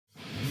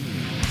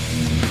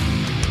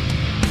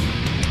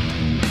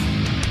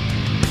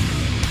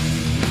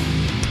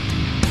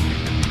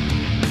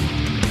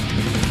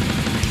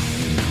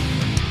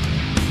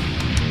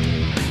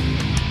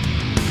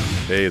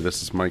Hey,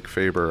 this is Mike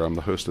Faber. I'm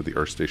the host of the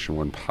Earth Station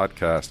 1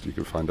 podcast. You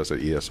can find us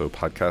at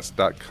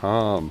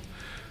esopodcast.com.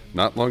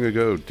 Not long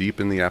ago, deep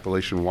in the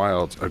Appalachian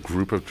wilds, a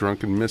group of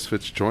drunken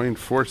misfits joined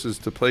forces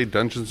to play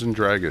Dungeons &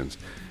 Dragons.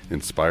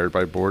 Inspired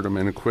by boredom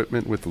and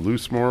equipment with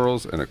loose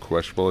morals and a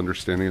questionable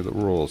understanding of the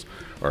rules,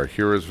 our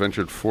heroes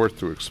ventured forth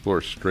to explore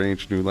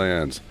strange new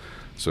lands.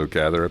 So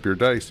gather up your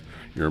dice,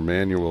 your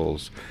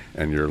manuals,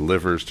 and your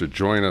livers to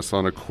join us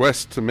on a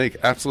quest to make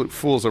absolute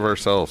fools of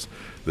ourselves.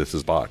 This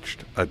is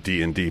Botched, a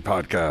D&D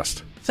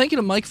podcast. Thank you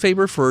to Mike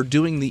Faber for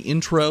doing the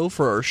intro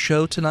for our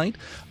show tonight.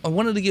 I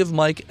wanted to give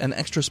Mike an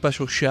extra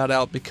special shout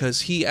out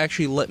because he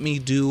actually let me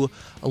do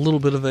a little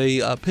bit of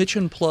a pitch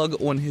and plug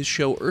on his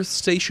show Earth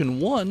Station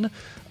 1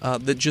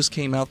 that just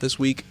came out this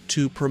week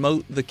to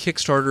promote the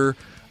Kickstarter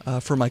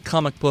for my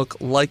comic book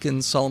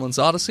Lycan Solomon's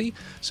Odyssey.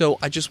 So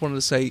I just wanted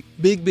to say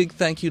big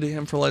thank you to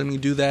him for letting me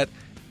do that.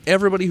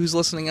 Everybody who's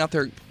listening out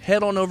there,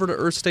 head on over to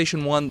Earth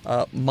Station 1.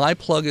 My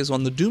plug is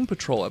on the Doom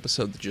Patrol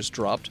episode that just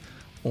dropped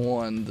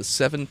on the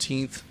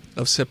 17th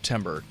of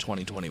September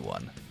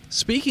 2021.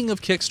 Speaking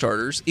of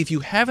Kickstarters, if you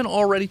haven't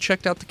already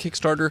checked out the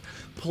Kickstarter,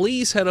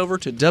 please head over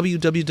to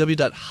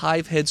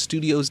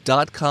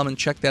www.hiveheadstudios.com and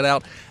check that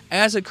out.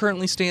 As it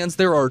currently stands,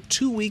 there are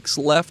 2 weeks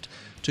left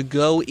to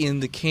go in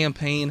the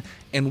campaign,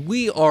 and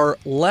we are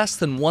less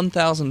than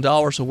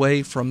 $1,000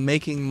 away from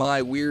making my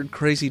weird,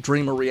 crazy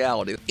dream a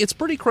reality. It's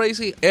pretty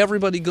crazy.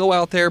 Everybody go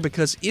out there,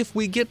 because if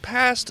we get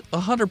past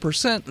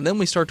 100%, then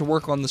we start to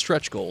work on the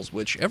stretch goals,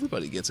 which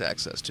everybody gets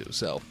access to.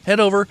 So head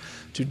over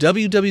to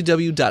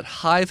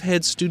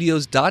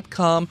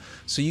www.hiveheadstudios.com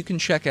so you can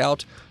check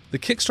out the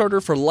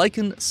Kickstarter for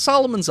Lycan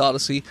Solomon's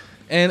Odyssey.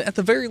 And at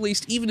the very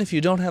least, even if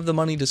you don't have the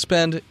money to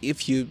spend,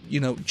 if you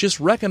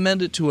just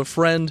recommend it to a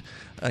friend,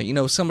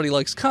 somebody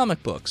likes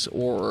comic books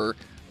or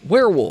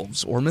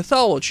werewolves or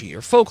mythology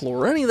or folklore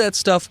or any of that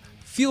stuff,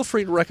 feel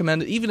free to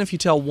recommend it. Even if you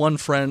tell one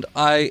friend,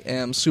 I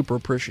am super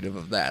appreciative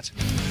of that.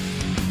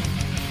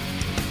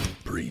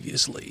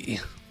 Previously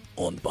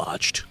on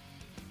Botched.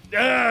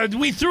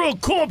 We threw a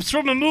corpse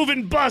from a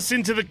moving bus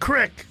into the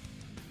creek.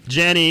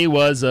 Jenny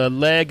was a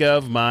leg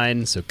of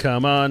mine, so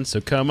come on,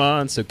 so come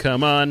on, so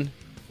come on.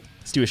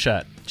 Let's do a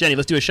shot. Jenny,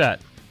 let's do a shot.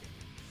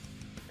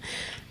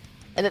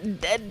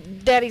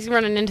 Daddy's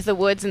running into the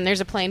woods, and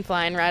there's a plane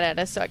flying right at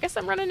us, so I guess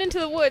I'm running into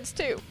the woods,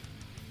 too.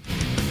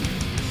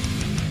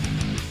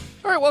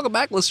 All right, welcome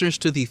back, listeners,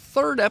 to the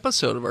third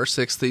episode of our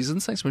sixth season.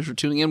 Thanks so much for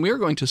tuning in. We are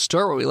going to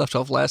start where we left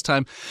off last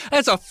time,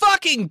 as a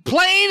fucking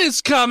plane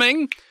is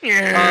coming!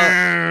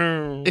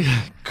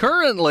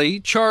 Currently,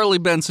 Charlie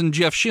Benson,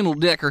 Jeff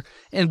Schindeldecker,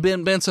 and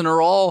Ben Benson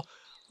are all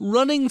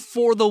running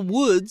for the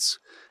woods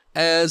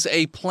as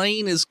a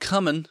plane is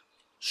coming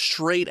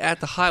straight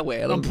at the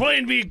highway. A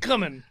plane be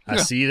coming. I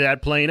see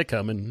that plane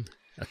a-coming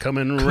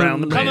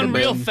around the bend. Coming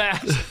real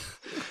fast.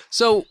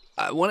 So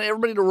I want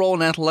everybody to roll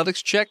an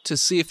athletics check to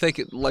see if they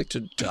could like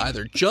to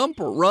either jump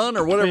or run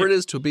or whatever it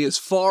is to be as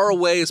far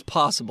away as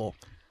possible.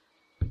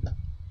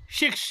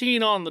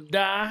 16 on the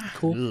die.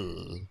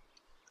 Cool.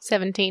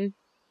 17.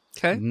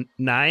 Okay.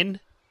 9?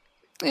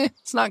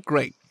 It's not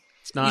great.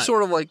 It's not. You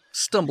sort of like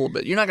stumble a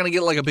bit. You're not going to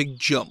get like a big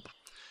jump.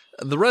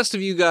 The rest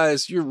of you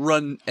guys, you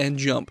run and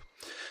jump.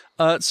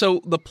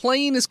 So the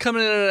plane is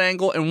coming in at an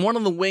angle, and one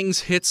of the wings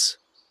hits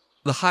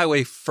the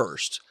highway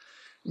first,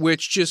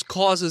 which just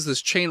causes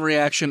this chain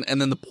reaction, and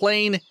then the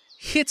plane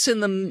hits in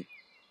the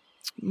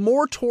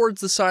more towards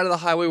the side of the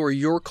highway where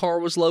your car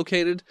was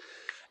located,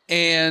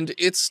 and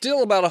it's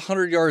still about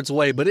 100 yards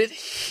away, but it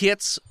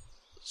hits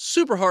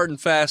super hard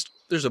and fast.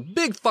 There's a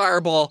big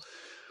fireball.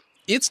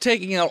 It's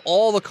taking out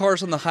all the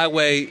cars on the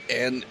highway,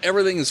 and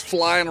everything is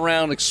flying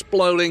around,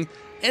 exploding.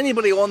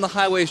 Anybody on the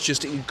highway is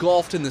just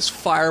engulfed in this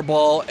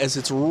fireball as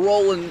it's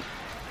rolling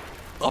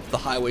up the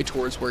highway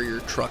towards where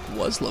your truck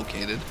was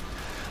located.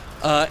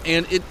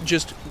 And it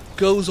just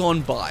goes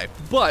on by.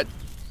 But,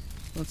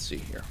 let's see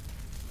here.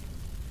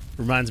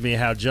 Reminds me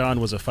of how John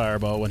was a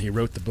fireball when he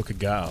wrote the Book of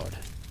God.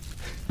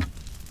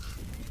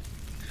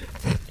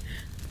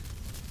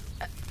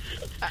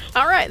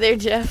 All right there,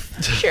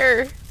 Jeff.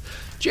 Sure.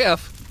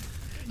 Jeff,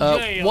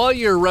 while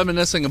you're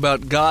reminiscing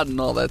about God and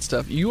all that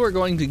stuff, you are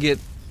going to get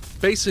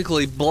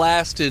basically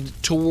blasted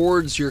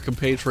towards your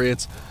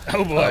compatriots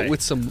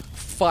with some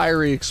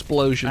fiery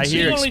explosions. I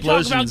hear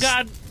explosions.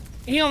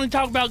 He only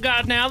talked about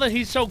God now that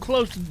he's so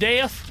close to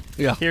death.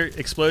 Yeah. Here,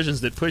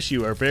 explosions that push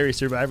you are very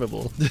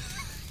survivable.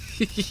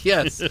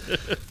 Yes.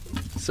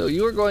 So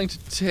you are going to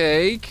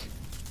take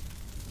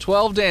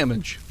 12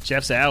 damage.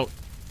 Jeff's out.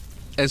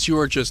 As you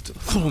are just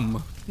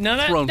thrown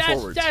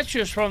forward. That's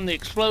just from the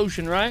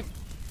explosion, right?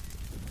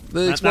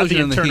 The explosion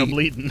not and the the internal heat.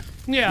 bleeding.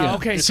 Yeah,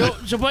 okay. So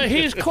but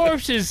his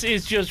corpse is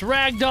just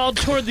ragdolled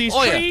toward these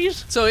trees?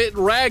 Yeah. So it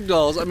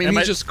ragdolls. I mean,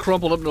 he just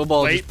crumpled up into a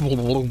ball. Wait,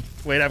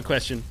 just wait, I have a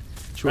question.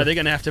 Sure. Are they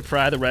going to have to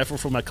pry the rifle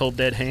from my cold,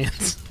 dead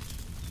hands?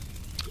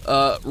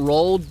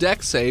 Roll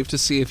deck save to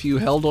see if you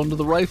held onto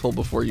the rifle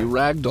before you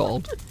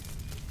ragdolled.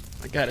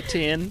 I got a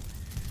 10.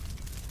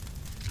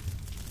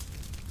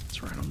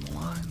 It's right on the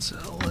line, so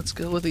let's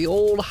go with the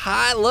old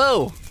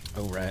high-low.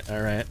 All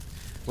right.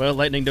 Well,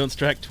 lightning don't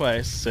strike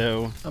twice,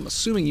 so... I'm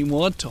assuming you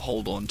want to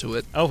hold on to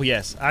it. Oh,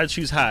 yes. I'd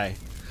choose high.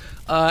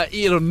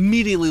 It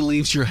immediately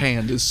leaves your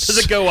hand. Does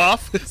it go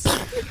off?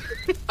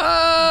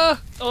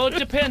 Oh, it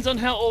depends on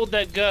how old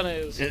that gun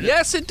is.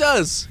 Yes, it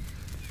does.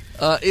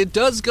 It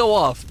does go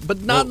off,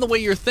 but not in the way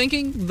you're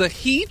thinking. The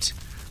heat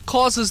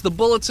causes the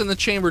bullets in the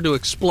chamber to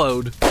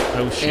explode,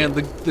 Oh, shit. and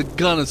the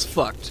gun is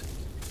fucked.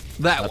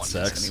 That one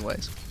sucks. is,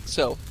 anyways.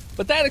 So,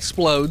 but that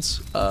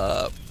explodes,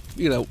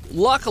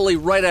 luckily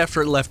right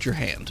after it left your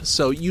hand.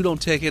 So you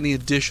don't take any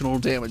additional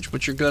damage,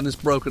 but your gun is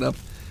broken up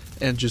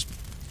and just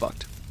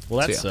fucked.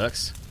 Well, that So, yeah.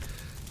 sucks.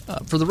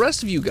 For the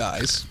rest of you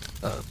guys,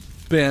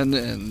 Ben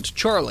and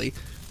Charlie,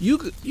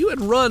 you had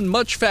run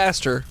much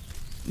faster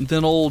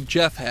than old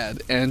Jeff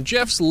had, and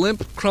Jeff's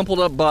limp, crumpled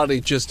up body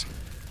just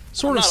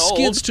sort of I'm not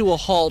skids old. to a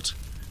halt.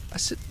 I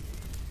said,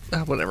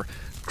 whatever.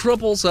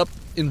 Crumples up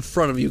in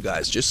front of you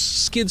guys,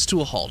 just skids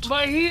to a halt.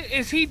 But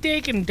is he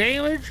taking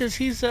damage? Is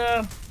he's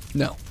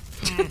No.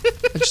 I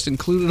just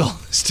included all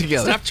this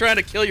together. Stop trying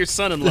to kill your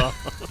son-in-law.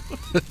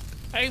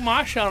 ain't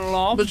my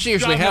son-in-law? But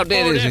seriously, how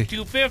dead is he?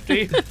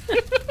 250.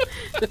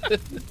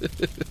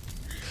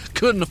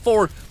 Couldn't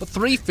afford a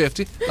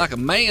 350 like a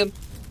man.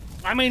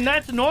 I mean,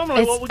 that's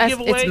normally what we give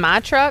away. It's my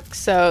truck,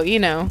 so,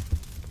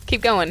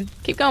 keep going.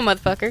 Keep going,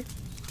 motherfucker.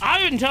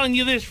 I've been telling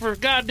you this for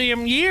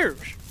goddamn years.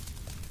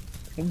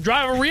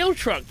 Drive a real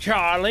truck,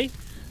 Charlie.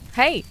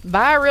 Hey,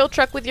 buy a real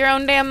truck with your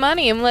own damn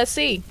money and let's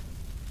see.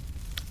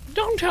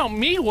 Don't tell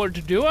me what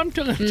to do. I'm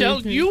going to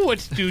tell you what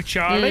to do,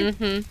 Charlie.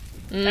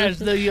 As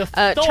the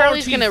authority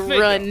Charlie's gonna figure.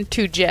 run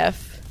to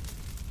Jeff.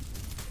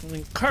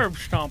 And curb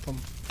stomp him.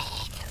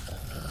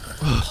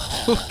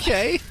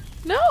 Okay.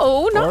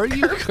 No, not Are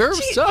you curb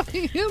Gee,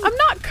 stomping him? I'm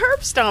not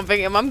curb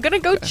stomping him. I'm gonna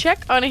go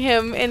check on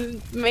him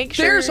and make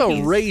sure. There's a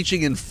he's-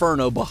 raging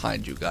inferno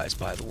behind you guys,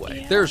 by the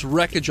way. Yeah. There's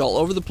wreckage all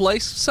over the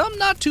place, some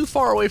not too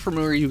far away from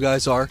where you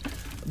guys are.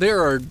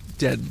 There are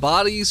dead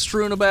bodies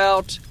strewn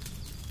about,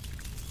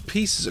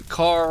 pieces of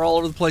car all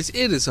over the place.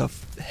 It is a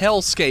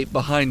hellscape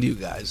behind you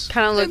guys.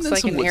 Kind of And looks then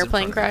like some an woods in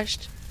airplane front of you.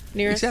 crashed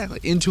near us. Exactly.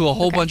 Into a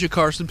whole Okay. bunch of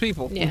cars and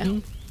people. Yeah.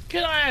 Mhm.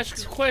 Can I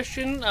ask a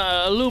question?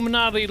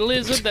 Illuminati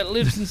lizard that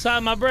lives inside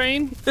my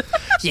brain?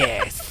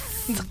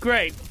 Yes.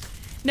 Great.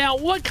 Now,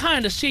 what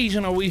kind of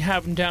season are we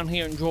having down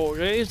here in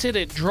Georgia? Is it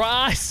a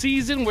dry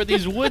season where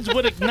these woods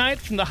would ignite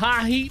from the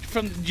high heat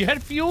from the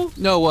jet fuel?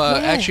 No,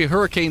 actually,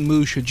 Hurricane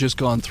Moosh had just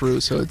gone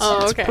through, so it's,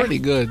 Oh, it's okay. pretty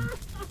good.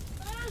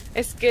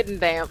 It's good and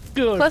damp.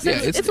 Good. Plus, Yeah,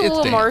 it's, it's- it's a little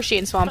it's damp. marshy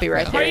and swampy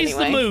right there Praise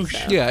the anyway. moosh.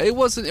 so. Yeah, it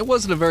wasn't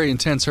a very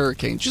intense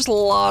hurricane. Just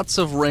lots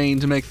of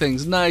rain to make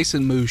things nice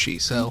and mooshy.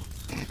 So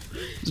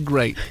it's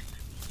great.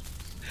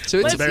 So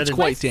it's, better it's than-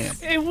 quite damp.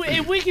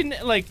 If we can,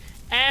 like,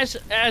 as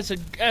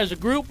a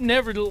group,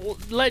 never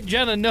let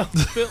Jenna know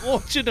if it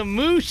watching a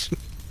moose,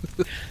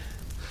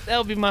 that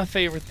would be my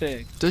favorite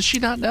thing. Does she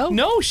not know?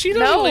 No, she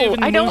doesn't No, live in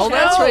the I don't moosh Oh,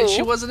 that's know. right.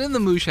 She wasn't in the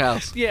moosh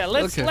house. Yeah,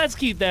 Okay. let's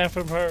keep that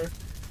from her.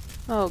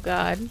 Oh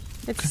God,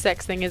 it's a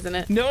sex thing, isn't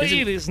it? No, it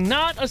is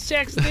not a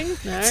sex thing.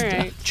 All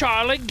right.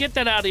 Charlie, get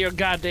that out of your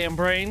goddamn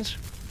brains.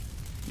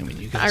 I mean,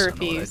 you I guys don't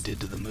know what I refuse. did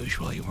to the moosh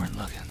while you weren't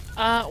looking.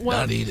 Well,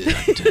 Not eat it. I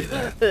can tell you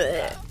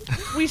that.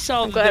 we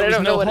saw that Glad there I was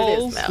don't no know what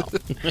holes.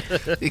 it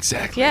is now.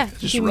 Exactly. Yeah,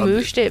 Just he rubbed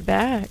mooshed it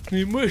back.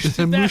 He mushed it.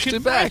 it back. Mooshed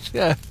it back.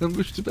 Yeah, I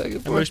mooshed it back and I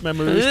forth. moosh my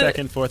moosh back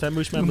and forth. I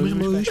moosh my moosh,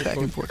 Moosh back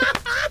and forth.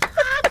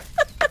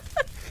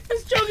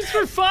 This joke is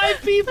for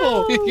 5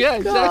 people. Yeah,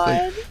 exactly.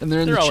 God. And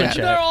they're in They're the all in chat.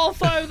 chat. They're all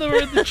 5 that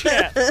were in the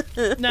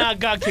chat. Nah,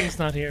 God King's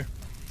not here.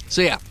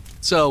 So yeah,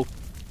 so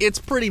it's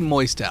pretty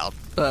moist out,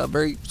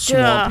 very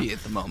swampy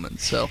at the moment.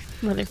 So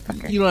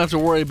Motherfucker. you don't have to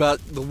worry about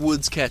the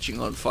woods catching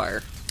on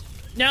fire.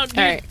 Now, All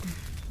right.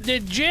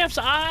 did Jeff's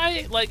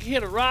eye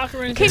hit a rock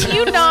or anything? Can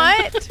you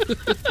not?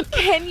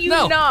 Can you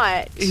No.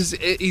 not?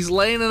 He's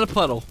laying in a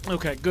puddle,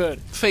 Okay,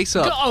 good. face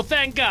up, Oh,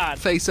 thank God.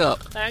 face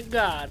up. Thank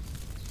God.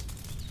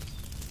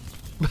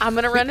 I'm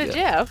gonna run to Yeah.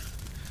 Jeff.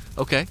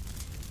 Okay.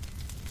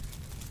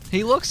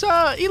 He looks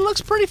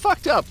pretty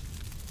fucked up.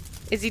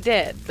 Is he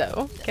dead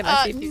though? Can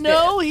I see if he's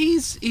No,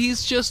 he's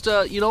just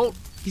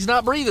he's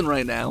not breathing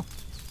right now.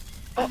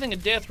 I think a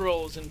death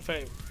roll is in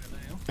favor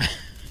right now.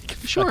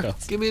 Sure,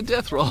 off. give me a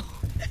death roll.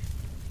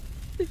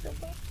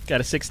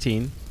 Got a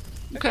 16.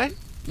 Okay,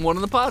 one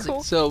in the posit.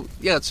 Cool. So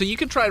yeah, so you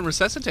can try and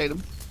resuscitate him.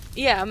 dead?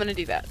 Yeah, I'm gonna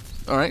do that.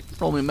 All right,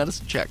 roll me a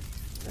medicine check.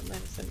 The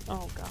medicine.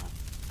 Oh God.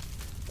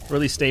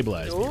 Really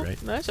stabilized me, Oh, right?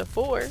 that's a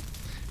 4.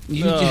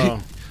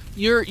 Oh.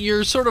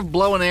 You're sort of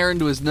blowing air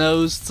into his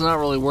nose. It's not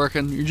really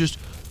working. You're just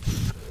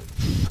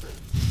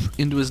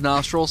into his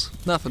nostrils.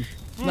 Nothing.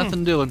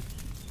 Nothing doing.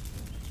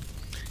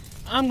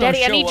 I'm gonna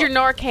Daddy, I show need up. your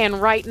Narcan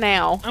right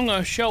now. I'm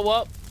gonna show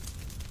up.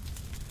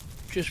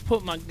 Just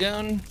put my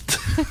gun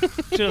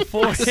to the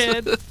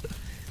forehead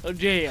of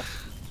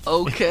Jeff.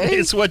 Okay.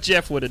 It's what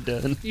Jeff would have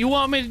done. You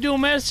want me to do a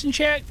medicine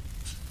check?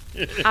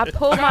 I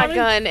pull my Charlie?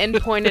 gun and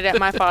point it at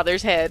my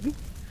father's head.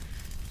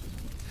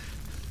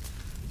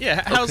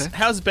 Yeah, Okay.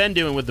 how's Ben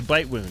doing with the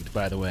bite wound,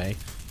 by the way?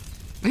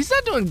 He's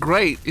not doing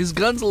great. His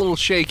gun's a little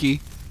shaky.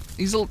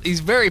 He's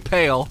very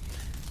pale.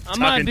 I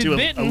might Talking be to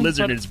bitten, a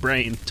lizard but in his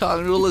brain.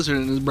 Talking to a lizard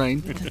in his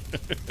brain.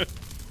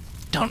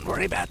 Don't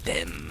worry about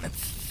them.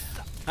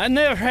 I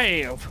never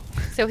have.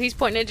 So he's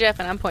pointing at Jeff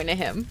and I'm pointing at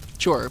him.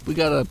 Sure, we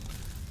got a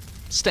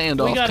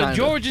standoff. We got kinda. a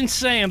Georgian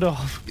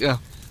standoff. Yeah.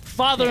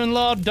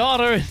 Father-in-law,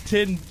 daughter, and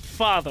then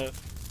father.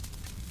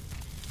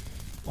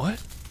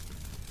 What?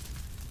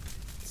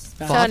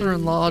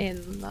 Son-in-law,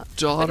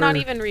 daughter. But not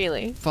even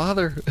really.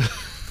 Father.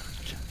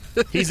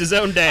 He's his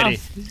own daddy.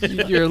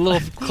 You're a little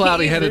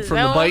cloudy-headed He's from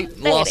the his bite,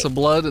 own loss daddy. of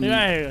blood, and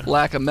Yeah.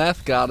 lack of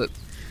meth. Got it.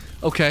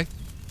 Okay.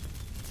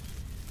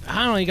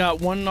 I only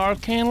got one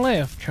Narcan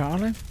left,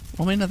 Charlie.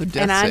 Roll me another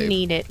death And I save.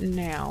 need it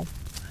now.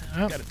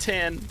 Got a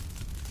 10.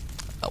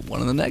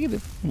 One in the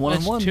negative. One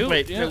That's and one. two.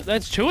 Wait, yeah, no.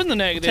 that's two in the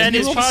negative. 10 You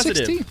is rolled a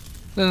positive. 16.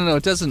 No.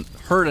 It doesn't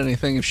hurt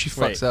anything if she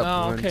fucks Wait. up.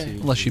 Oh, 1, okay. 2.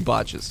 Unless she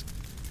botches.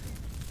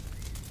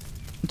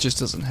 It just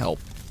doesn't help.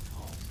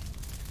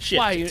 Shit,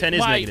 Why you- 10 is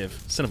why-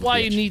 negative. Son of a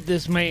Why bitch. you need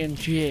this man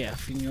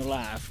Jeff in your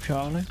life,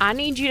 Charlie? I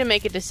need you to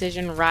make a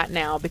decision right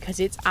now because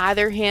it's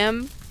either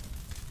him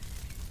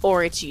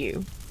or it's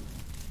you.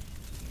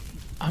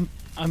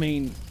 I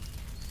mean,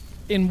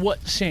 in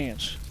what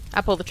sense?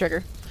 I pull the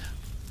trigger.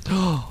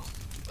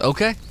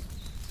 Okay.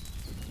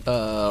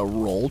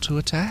 Roll to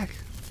attack.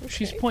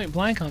 She's point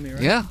blank on me,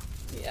 right? Yeah.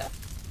 Yeah.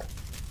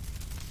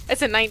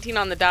 It's a 19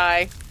 on the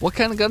die. What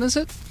kind of gun is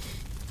it?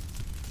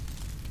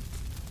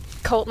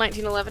 Colt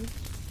 1911.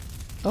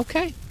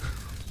 Okay.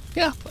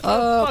 Yeah.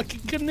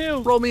 Fucking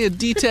canoe. Roll me a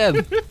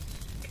d10.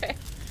 Okay.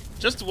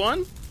 Just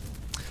one?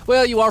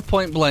 Well, you are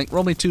point blank.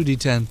 Roll me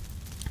 2d10.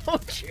 Oh,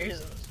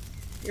 Jesus.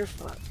 You're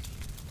fucked.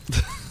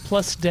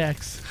 Plus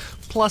Dex.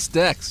 Plus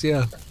dex,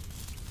 yeah.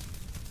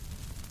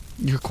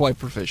 You're quite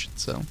proficient,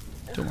 so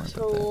don't worry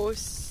about that. So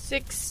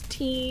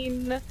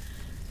 16.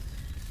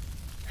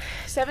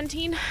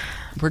 17?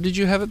 Where did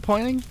you have it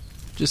pointing?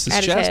 Just his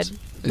At his chest? head. His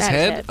At his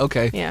head? head.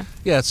 Okay. Yeah.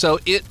 Yeah, so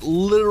it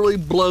literally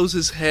blows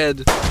his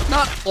head,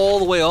 not all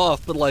the way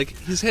off, but like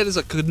his head is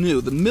a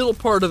canoe. The middle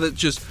part of it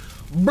just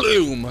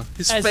boom.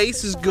 His As-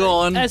 face is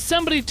gone. As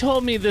somebody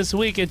told me this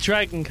week at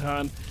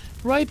DragonCon,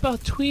 right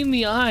between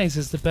the eyes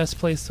is the best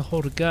place to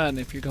hold a gun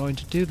if you're going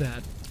to do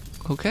that.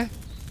 Okay.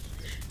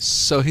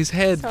 So his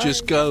head Sorry,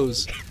 just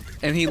goes,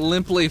 and he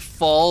limply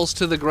falls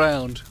to the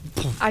ground.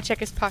 I check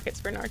his pockets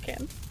for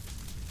Narcan.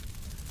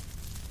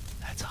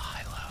 That's a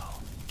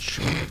high-low.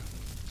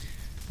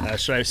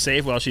 Should I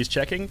save while she's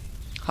checking?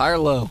 High or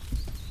low?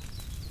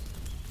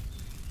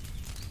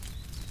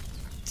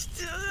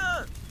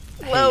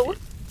 Low.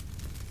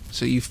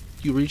 So you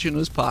reach into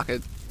his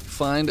pocket,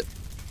 find...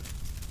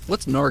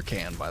 What's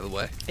Narcan, by the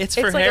way? It's It's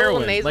for like a little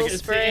heroin. nasal It's the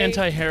spray.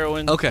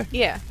 anti-heroin. Okay.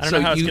 Yeah. I don't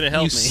know how it's you- going to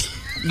help you me.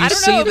 s- you I don't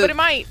see know, the- but it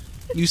might.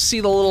 You see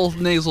the little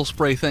nasal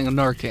spray thing of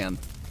Narcan,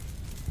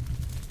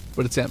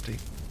 but it's empty.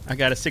 I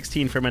got a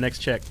 16 for my next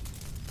check.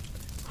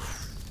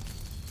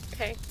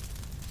 Okay.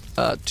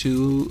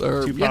 Two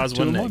or Two yeah, pause,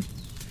 two one and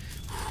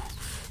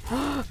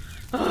neg.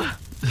 All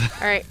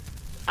right.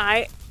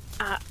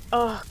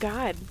 Oh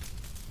God.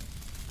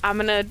 I'm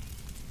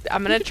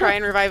gonna try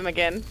and revive him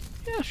again.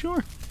 Yeah,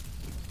 sure.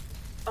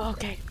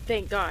 Okay.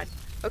 Thank God.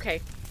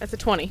 Okay. That's a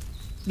 20.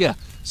 Yeah.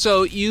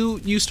 So you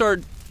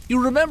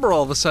remember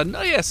all of a sudden.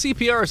 Oh yeah,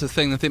 CPR is a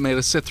thing that they made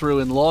us sit through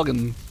in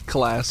Logan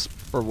class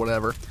or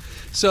whatever.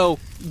 So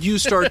you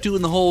start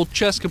doing the whole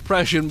chest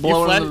compression,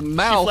 blowing in the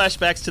mouth. She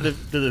flashbacks to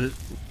the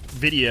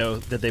video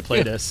that they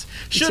played Yeah, us.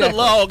 Should exactly.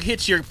 a log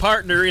hit your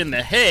partner in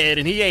the head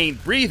and he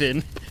ain't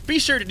breathing, be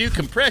sure to do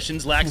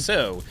compressions like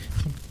so.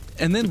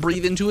 And then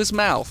breathe into his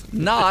mouth,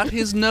 not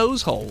his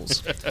nose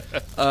holes.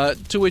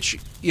 To which,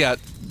 yeah,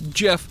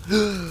 Jeff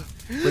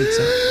breaks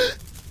out.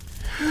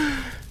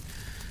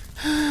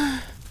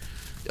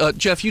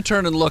 Jeff, you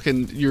turn and look,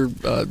 and your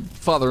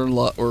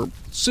father-in-law, or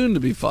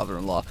soon-to-be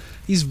father-in-law,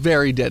 he's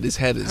very dead. His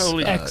head is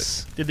Holy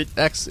X. Did the,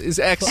 his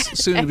ex,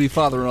 soon-to-be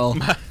father-in-law,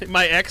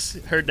 my ex,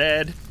 her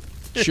dad,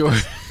 sure,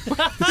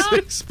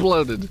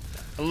 exploded.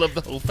 I love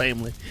the whole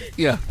family.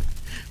 Yeah.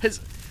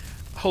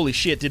 Holy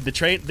shit! Did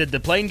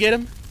the plane get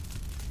him?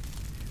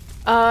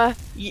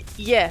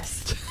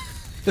 Yes.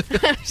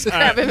 Just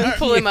grab him and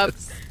pull him up.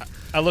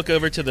 I look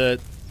over to the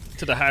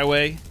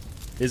highway.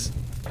 Is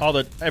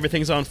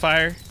everything's on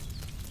fire?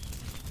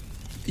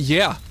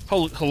 Yeah.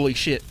 Holy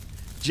shit!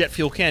 Jet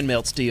fuel can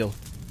melt steel.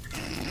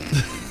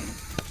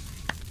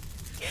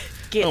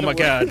 Get Oh in my the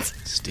god! woods.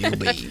 Steel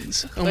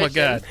beans. Oh my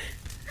god!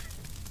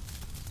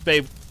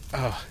 Babe,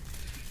 how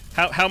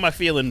am I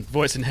feeling?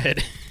 Voice and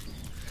head.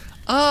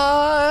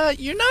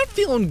 You're not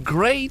feeling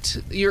great.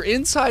 Your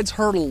insides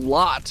hurt a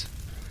lot.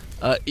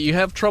 You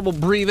have trouble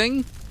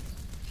breathing.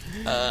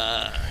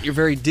 You're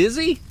very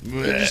dizzy.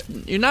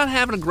 You're not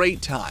having a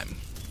great time.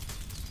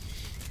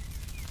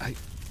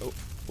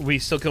 We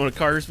still going to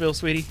Cartersville,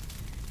 sweetie?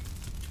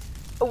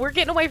 We're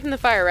getting away from the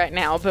fire right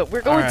now, but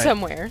we're going All right.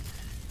 somewhere.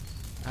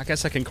 I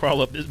guess I can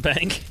crawl up this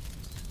bank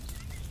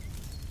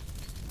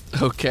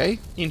Okay.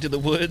 into the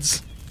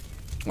woods.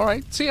 All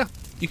right. So yeah,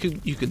 you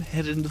can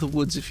head into the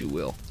woods if you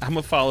will. I'm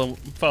gonna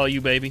follow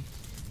you, baby.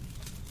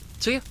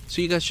 So yeah.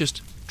 So you guys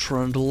just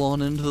trundle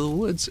on into the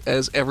woods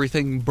as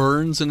everything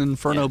burns in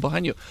inferno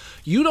behind you.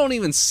 You don't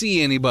even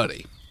see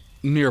anybody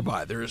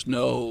nearby. There's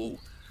no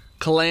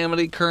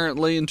calamity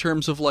currently in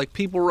terms of like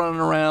people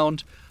running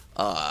around.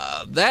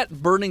 That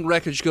burning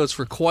wreckage goes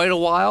for quite a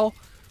while,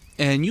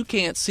 and you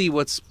can't see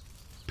what's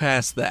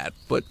past that.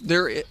 But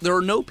there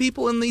are no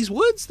people in these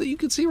woods that you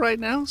can see right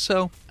now,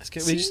 so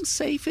seems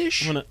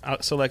safe-ish. I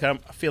feel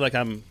like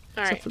I'm.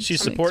 All right.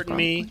 She's supporting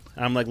me.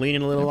 I'm like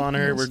leaning a little on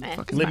her. We're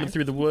Fucking living fine.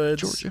 through the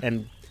woods, Georgia.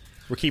 and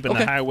we're keeping Okay.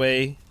 the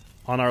highway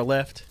on our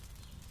left.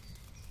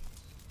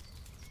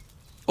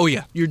 Oh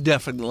yeah, you're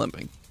definitely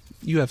limping.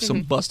 You have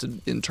some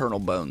busted internal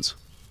bones.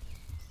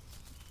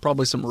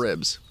 Probably some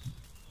ribs.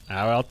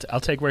 I'll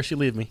take where she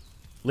lead me.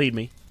 Lead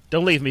me.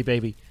 Don't leave me,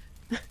 baby.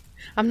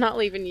 I'm not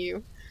leaving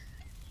you.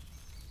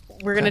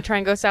 We're going to try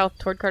and go south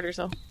toward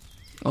Cartersville.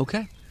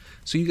 Okay.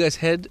 So you guys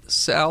head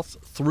south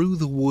through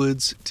the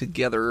woods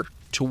together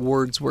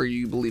towards where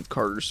you believe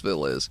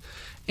Cartersville is.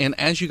 And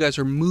as you guys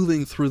are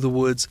moving through the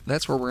woods,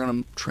 that's where we're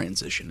going to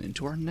transition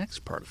into our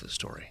next part of the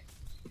story,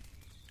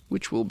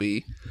 which will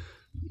be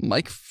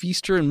Mike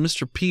Feaster and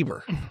Mr.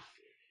 Peeber.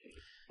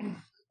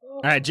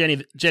 All right,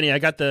 Jenny, I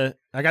got the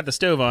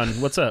stove on.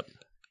 What's up?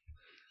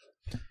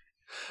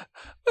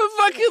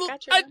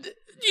 Gotcha.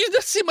 You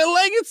just see my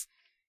leg?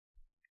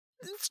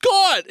 It's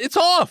gone. It's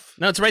off.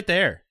 No, it's right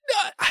there.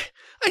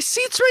 I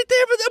see it's right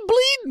there, but I'm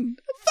bleeding.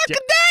 I'm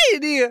fucking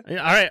dying here.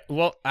 Yeah, all right.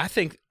 Well, I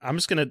think I'm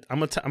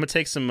gonna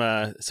take some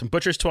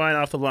butcher's twine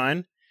off the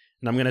line,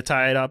 and I'm gonna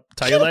tie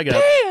your leg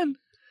up. Pan.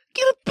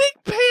 Get a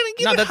big pan and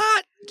get No, it that-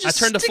 hot. I Just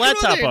turned the stick it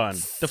flat top there. on.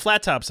 The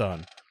flat top's on.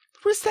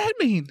 What does that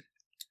mean?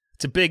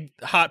 It's a big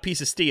hot piece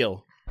of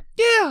steel.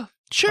 Yeah,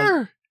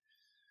 sure.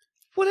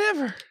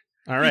 Whatever.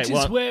 All right. It is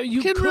Well, where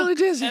you getting cook really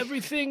dizzy.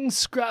 everything: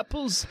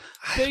 scrapples,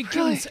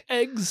 bacons,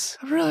 eggs,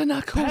 I'm really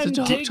not cool with the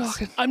dog pancakes.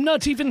 talking. I'm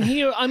not even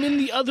here. I'm in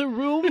the other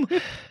room,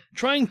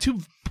 trying to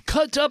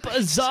cut up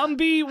a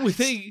zombie with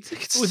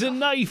a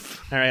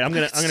knife. all right. I'm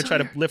gonna try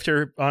to lift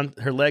her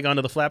leg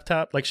onto the flat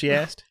top like she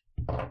asked.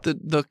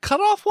 The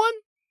cutoff one?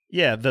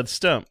 Yeah, the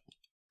stump.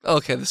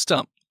 Okay, the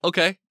stump.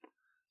 Okay.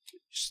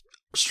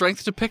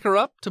 Strength to pick her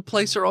up, to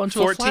place her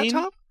onto a 14?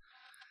 flat top?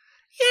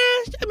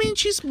 Yeah, I mean,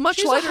 she's much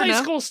She's a lighter high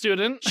now. school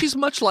student. She's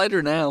much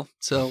lighter now,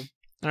 so.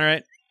 All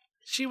right.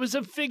 She was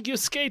a figure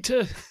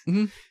skater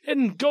Mhm.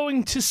 and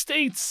going to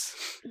states.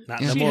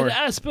 Not Yeah. no She more.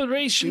 had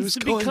aspirations was to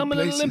going become an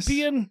places.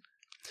 Olympian.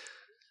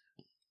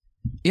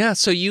 Yeah,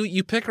 so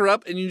you pick her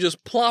up and you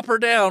just plop her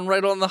down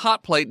right on the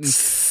hot plate and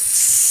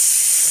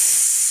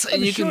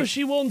I'm you sure can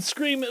she won't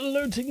scream,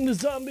 alerting the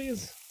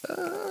zombies.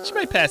 She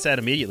might pass out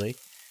immediately.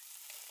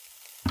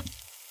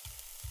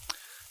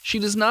 She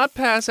does not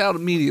pass out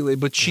immediately,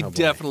 but she Oh, boy.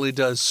 definitely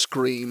does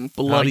scream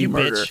bloody you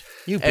murder. bitch.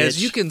 You As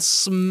bitch. you can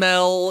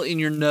smell in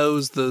your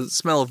nose the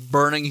smell of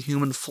burning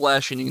human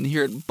flesh, and you can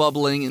hear it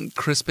bubbling and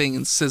crisping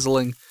and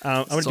sizzling.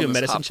 I'm going It's to do on a this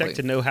medicine hot check plate.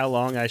 to know how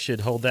long I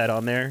should hold that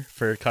on there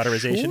for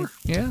cauterization. Sure.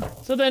 Yeah.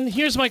 So then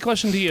here's my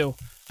question to you.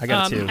 I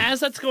got two. As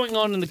that's going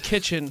on in the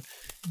kitchen,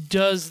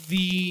 does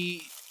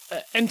the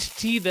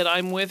entity that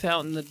I'm with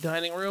out in the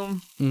dining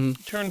room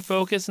turn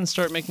focus and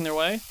start making their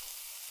way?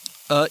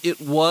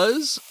 It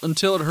was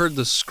until it heard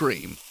the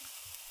scream.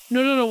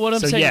 No. What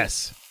I'm So saying.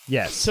 yes.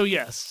 So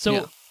yes. So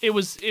Yeah. it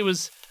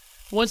was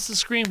once the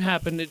scream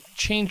happened, it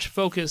changed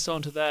focus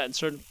onto that and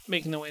started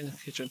making their way in the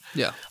kitchen.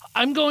 Yeah.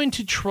 I'm going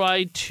to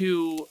try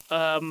to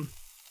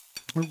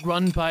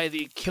run by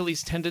the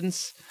Achilles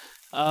tendons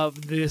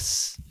of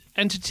this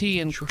entity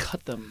and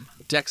cut them.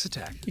 Dex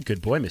attack. You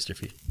good boy, Mr.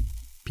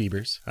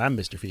 Peebers. I'm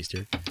Mr.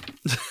 Feaster.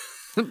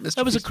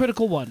 That was a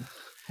critical one.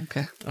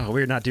 Okay. Oh,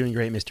 we're not doing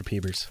great, Mr.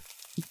 Peebers.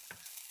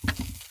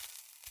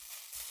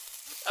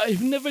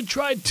 I've never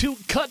tried to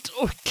cut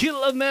or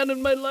kill a man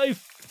in my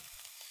life.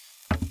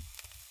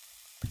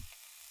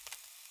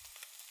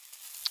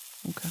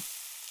 Okay.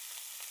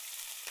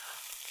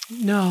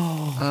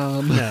 No.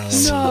 No. No.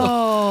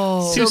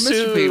 So, Too Mr.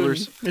 soon,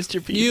 Peebers, Mr.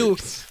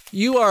 Peebers.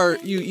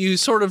 you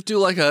sort of do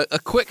like a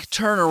quick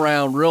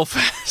turnaround real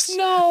fast.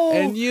 No.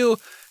 And you're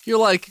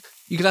like,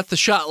 you got the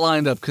shot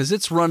lined up because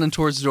it's running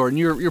towards the door, and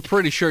you're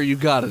pretty sure you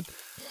got it.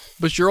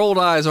 But your old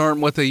eyes aren't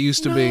what they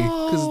used to be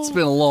because it's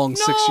been a long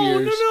 6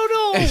 years.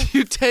 No. And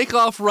you take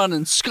off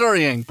running,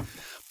 scurrying.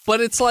 But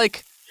it's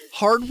like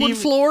hardwood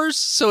floors,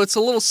 so it's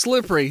a little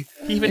slippery.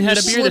 He even And had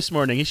you a beer slip- this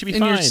morning. He should be And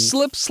fine.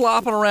 you're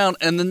slopping around,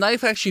 and the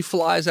knife actually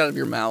flies out of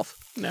your mouth.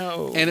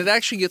 No. And it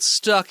actually gets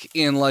stuck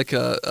in like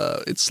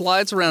it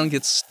slides around and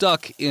gets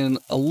stuck in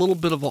a little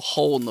bit of a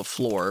hole in the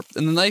floor.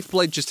 And the knife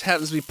blade just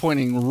happens to be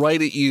pointing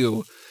right at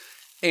you.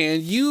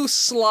 And you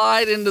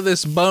slide into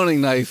this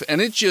boning knife, and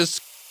it just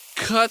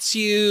cuts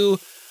you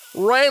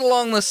right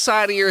along the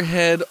side of your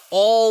head,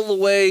 all the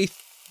way,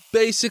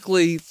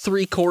 basically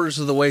 3/4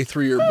 of the way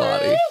through your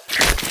body.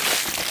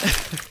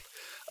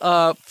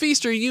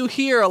 Feaster, you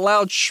hear a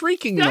loud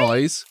shrieking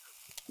noise.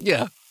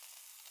 Yeah.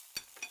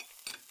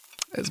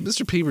 As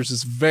Mr. Peebers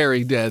is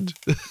very dead.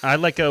 I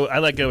let go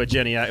of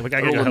Jenny. I gotta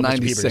go Roll a help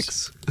Mr. Peebers.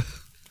 96.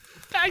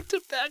 Back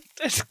to back.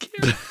 That's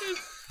scary.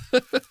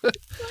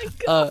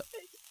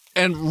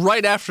 And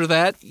right after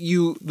that,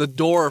 the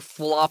door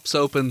flops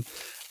open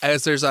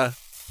as there's a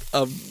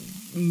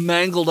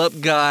mangled up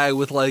guy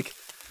with like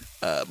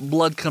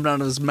blood coming out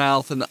of his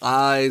mouth and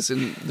eyes,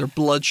 and they're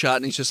bloodshot,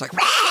 and he's just like.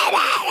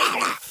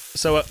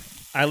 So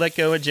I let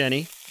go of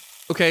Jenny.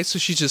 Okay, so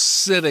she's just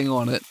sitting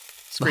on it, the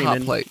hot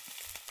Screaming. plate.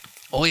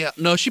 Oh yeah,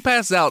 no, she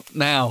passes out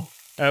now.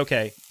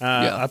 Okay.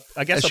 Yeah.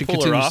 I guess as I'll she pull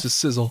her continues off to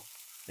sizzle.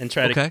 and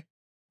try to Okay,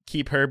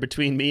 keep her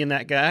between me and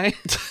that guy.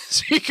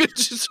 so you could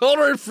just hold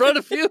her in front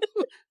of you.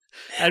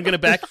 I'm gonna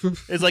back.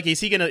 It's like, is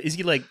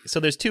he like? So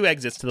there's two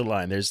exits to the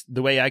line. There's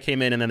the way I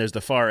came in, and then there's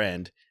the far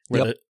end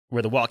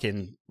where the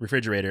walk-in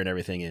refrigerator and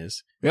everything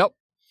is. Yep.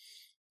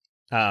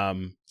 So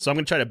I'm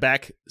gonna try to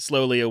back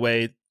slowly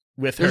away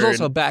with There's her.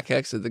 also a back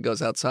exit that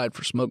goes outside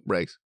for smoke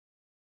breaks.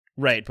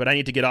 Right, but I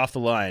need to get off the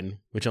line,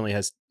 which only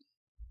has.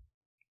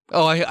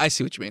 Oh, I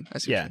see what you mean. I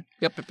see. Yeah.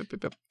 What you mean.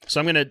 Yep. So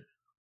I'm gonna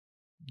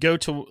go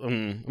to.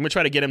 I'm gonna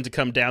try to get him to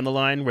come down the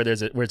line where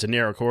it's a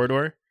narrow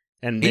corridor,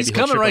 and maybe He's he'll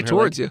coming trip on right her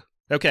towards leg.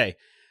 you. Okay,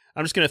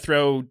 I'm just gonna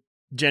throw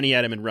Jenny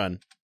at him and run.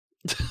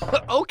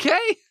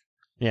 Okay.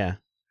 Yeah.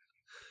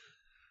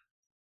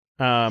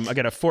 I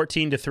got a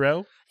 14 to throw.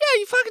 Yeah,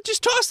 you fucking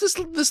just toss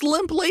this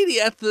limp lady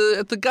at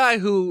the guy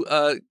who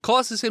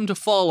causes him to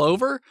fall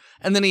over,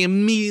 and then he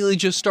immediately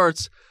just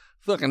starts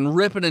fucking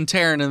ripping and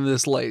tearing into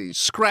this lady,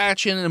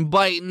 scratching and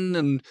biting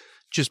and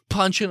just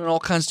punching and all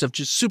kinds of stuff,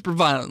 just super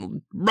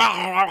violent.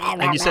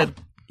 And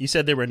you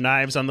said there were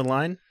knives on the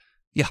line?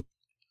 Yeah.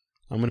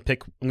 I'm gonna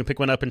pick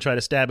one up and try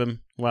to stab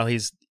him while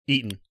he's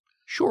eating.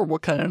 Sure.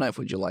 What kind of knife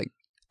would you like?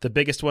 The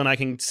biggest one I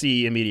can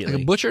see immediately.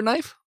 Like a butcher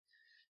knife?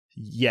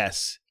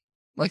 Yes.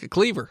 Like a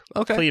cleaver?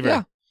 Okay. Cleaver.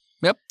 Yeah.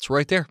 Yep. It's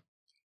right there.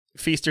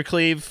 Feast or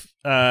cleave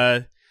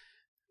to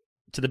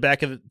the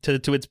back of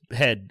to its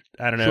head.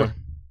 I don't know.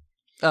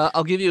 Sure.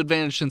 I'll give you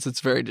advantage since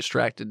it's very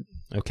distracted.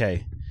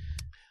 Okay.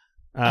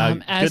 As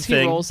good he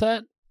thing. rolls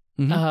that,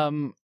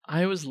 Mhm.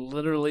 I was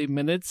literally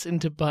minutes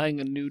into buying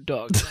a new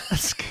dog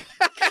mask.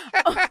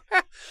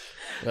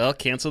 Well,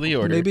 cancel the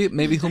order.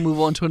 Maybe he'll move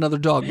on to another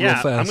dog real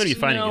yeah, fast. I'm going to be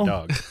finding No. a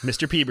dog.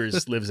 Mr.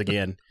 Peebers lives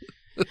again.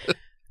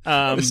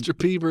 Mr.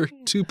 Peeber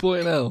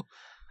 2.0.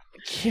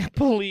 Can't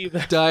believe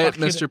that. Diet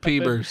fucking Mr. happened.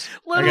 Peebers.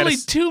 Literally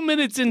s- 2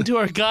 minutes into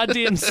our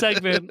goddamn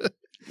segment,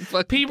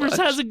 Fucking Peebers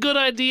has a good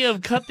idea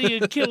of cut the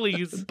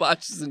Achilles.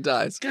 botches and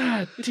dies.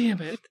 God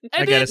damn it.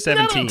 I got a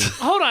 17.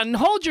 Hold on,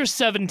 hold your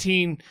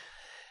 17.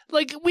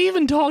 Like, we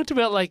even talked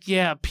about, like,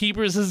 yeah,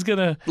 Peebers is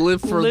gonna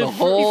Live for the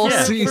whole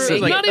season.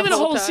 Like, not even the a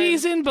whole whole time.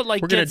 season, but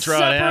like We're gonna get draw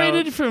it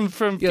separated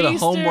from Get a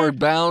Feaster. homeward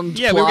bound.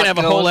 Yeah, we're going to have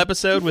a whole plot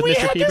episode with We Mr.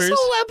 had Peebers. this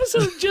whole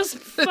episode just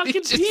fucking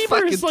Just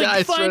fucking Peebers like dies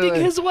right finding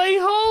away. his way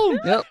home,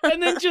 Yep.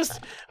 and then just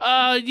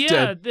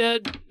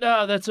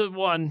that's a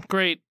 1.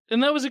 Great,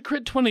 and that was a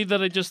crit 20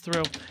 that I just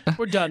threw.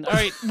 We're done. All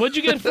right, what'd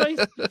you get,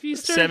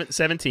 Feaster?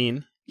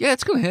 17. Yeah,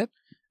 it's gonna hit.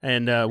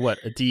 And what,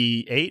 a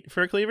D8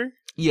 for a cleaver?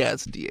 Yeah,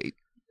 it's a D8.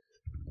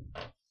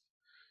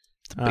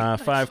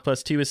 5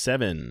 plus 2 is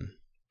 7.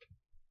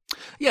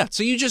 Yeah,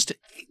 so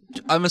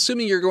I'm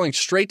assuming you're going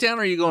straight down,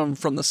 or are you going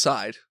from the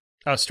side?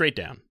 Oh, straight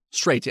down.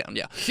 Straight down,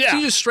 yeah. Yeah. So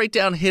you just straight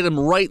down hit him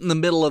right in the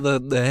middle of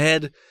the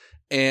head,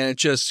 and it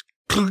just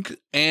clunk,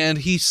 and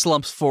he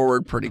slumps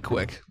forward pretty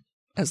quick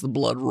as the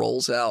blood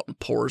rolls out and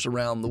pours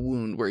around the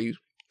wound where you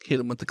hit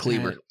him with the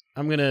cleaver.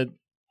 I'm going to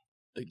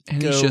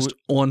And he's just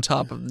on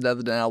top of the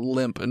now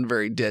limp and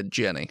very dead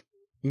Jenny.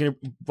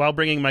 while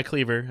bringing my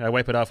cleaver, I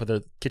wipe it off with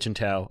a kitchen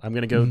towel. I'm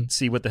going to go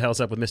see what the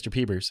hell's up with Mr.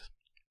 Peebers.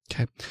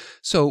 Okay.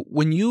 So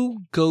when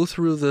you go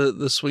through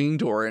the swinging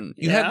door and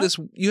you have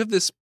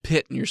this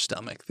pit in your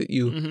stomach that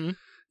you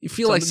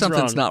feel like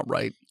something's wrong. not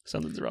right.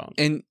 Something's wrong.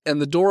 And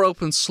the door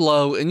opens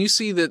slow and you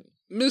see that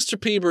Mr.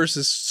 Peebers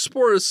is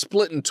sort of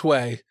split in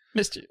tway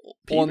Mr.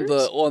 on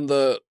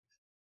Peebers?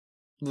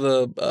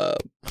 the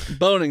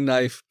boning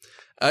knife.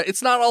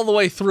 It's not all the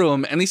way through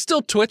him, and he's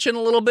still twitching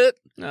a little bit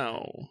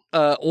No.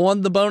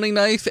 on the boning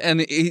knife,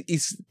 and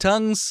his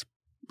tongue's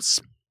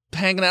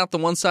hanging out the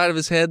one side of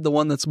his head, the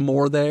one that's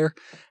more there,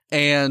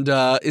 and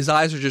his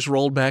eyes are just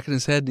rolled back in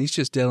his head, and he's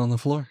just dead on the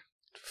floor.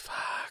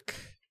 Fuck.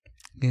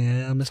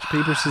 Yeah, Mr.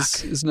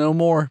 Peebers is no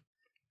more.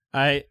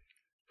 I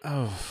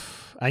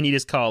need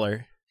his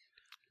collar.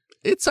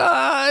 It's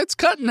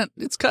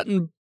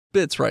cutting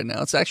bits right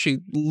now. It's actually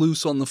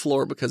loose on the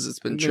floor because it's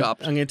been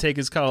chopped. I'm going to take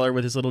his collar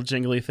with his little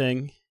jingly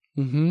thing.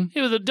 Mm-hmm.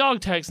 Yeah, the dog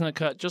tag's not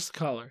cut, just the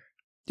collar.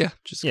 Yeah,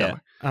 just Yeah.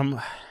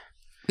 cover.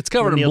 It's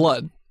covered in Kneel-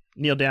 blood.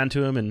 Kneel down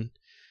to him and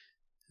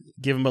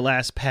give him a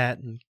last pat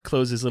and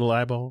close his little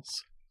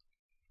eyeballs.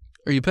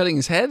 Are you petting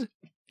his head?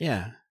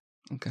 Yeah.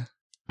 Okay.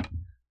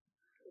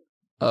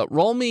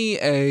 Roll me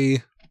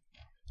a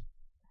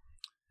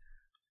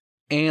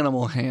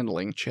animal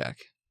handling check.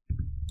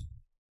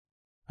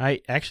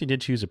 I actually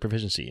did choose a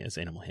proficiency as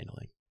animal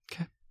handling.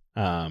 Okay.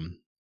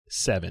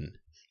 7.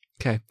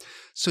 Okay.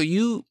 So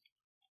you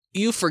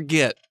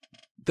forget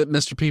that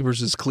Mr.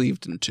 Peebers is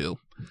cleaved in two,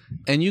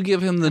 and you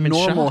give him the I'm in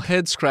normal shock.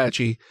 head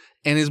scratchy,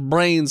 and his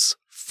brains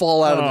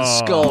fall out of his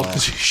skull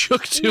because he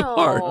shook too No.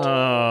 hard.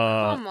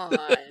 Come on.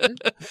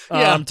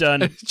 Yeah. I'm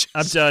done.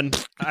 I'm done.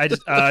 I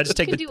just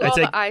take You can the do all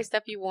the eye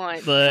stuff you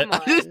want. the-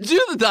 Come I didn't on.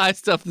 do the eye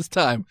stuff this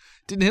time.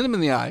 Didn't hit him in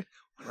the eye.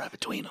 Went right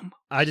between them.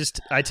 I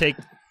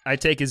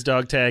take his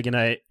dog tag and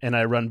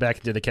I run back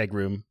into the keg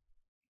room.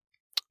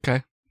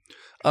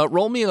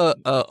 Roll me a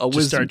Just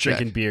wisdom start check,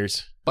 drinking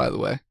beers. by the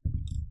way.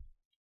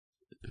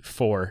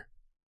 4.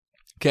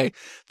 Okay.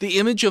 The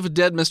image of a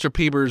dead Mr.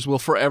 Peebers will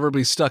forever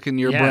be stuck in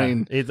your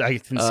brain. I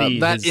can see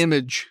that his,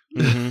 image.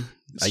 Mhm.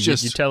 It's You-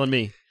 just you're telling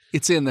me.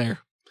 it's in there.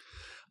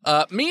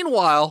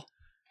 Meanwhile,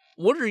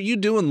 what are you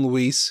doing,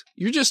 Luis?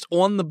 You're just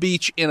on the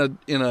beach in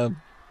a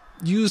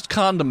used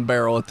condom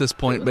barrel at this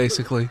point,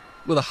 basically,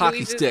 with a hockey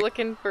Louise stick. is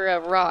looking for a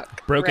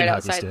rock Broken right hockey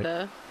outside stick.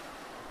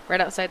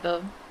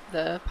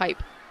 the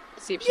pipe.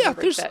 See if she Yeah,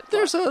 can break that.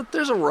 there's lock.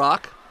 a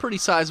rock, pretty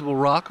sizable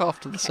rock off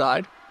to the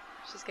side.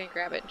 She's gonna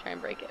grab it and try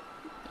and break it.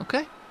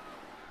 Okay.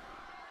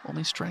 Roll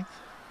me strength.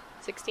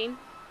 16.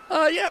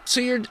 Yeah. So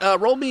you're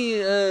roll me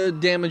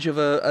damage of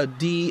a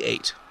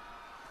D8.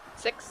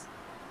 6.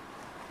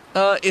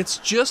 It's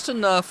just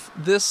enough.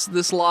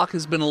 This lock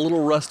has been a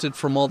little rusted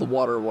from all the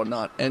water and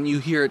whatnot, and you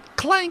hear it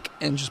clank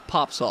and just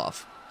pops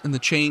off, and the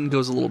chain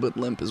goes a little bit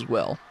limp as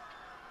well.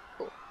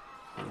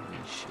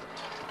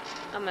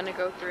 I'm gonna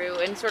go through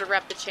and sort of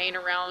wrap the chain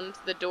around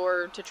the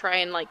door to try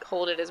and like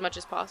hold it as much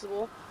as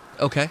possible,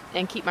 Okay.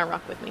 and keep my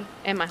rock with me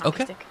and my hockey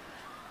Okay. stick.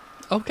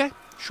 Okay.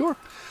 Sure.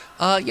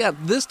 Yeah.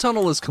 This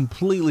tunnel is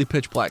completely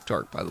pitch black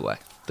dark. By the way,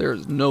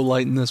 there's no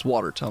light in this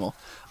water tunnel,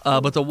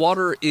 but the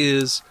water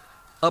is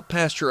up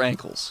past your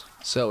ankles,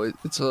 so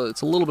it's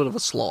a little bit of a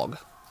slog.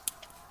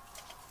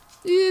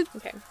 It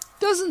Okay.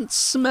 doesn't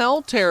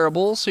smell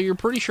terrible, so you're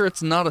pretty sure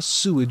it's not a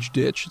sewage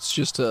ditch. It's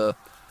just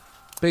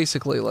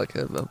basically like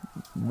a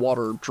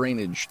water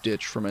drainage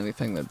ditch from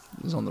anything that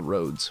is on the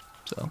roads.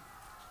 So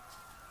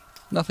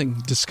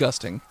nothing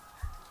disgusting.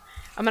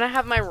 I'm gonna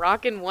have my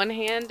rock in one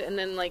hand and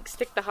then like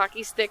stick the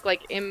hockey stick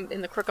like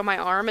in the crook of my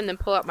arm and then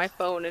pull out my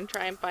phone and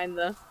try and find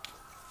the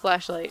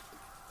flashlight.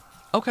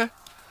 Okay.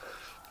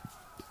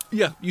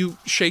 Yeah, you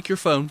shake your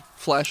phone,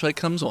 flashlight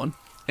comes on,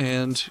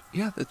 and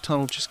yeah, the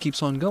tunnel just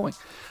keeps on going.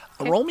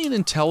 Okay. Roll me an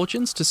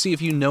intelligence to see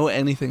if you know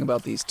anything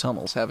about these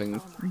tunnels,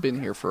 having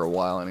been here for a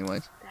while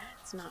anyways.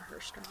 That's not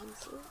her strong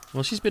suit.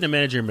 Well, she's been a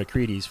manager in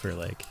McCready's for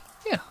like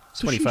Yeah.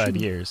 So 25 she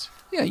should- years.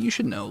 Yeah, you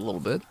should know a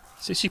little bit.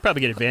 So she probably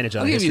get advantage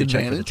on I'll a give you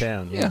history check for the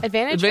advantage. town. Yeah.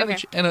 Advantage?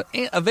 Advantage and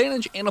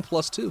advantage and a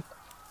 +2.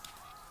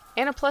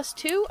 And a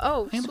 +2?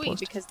 Oh, And a sweet, +2.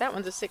 because that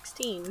one's a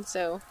 16,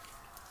 so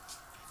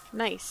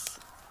nice.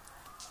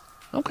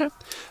 Okay.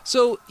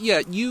 So,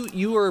 yeah,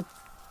 you are,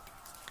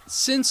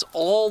 since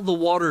all the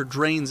water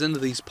drains into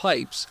these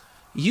pipes,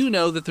 you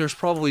know that there's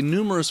probably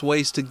numerous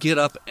ways to get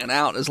up and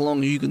out as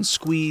long as you can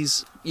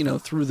squeeze,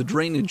 through the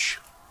drainage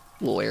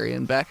little area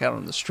and back out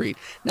on the street.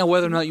 Now,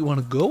 whether or not you want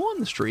to go on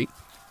the street,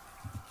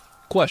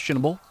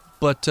 questionable,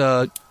 but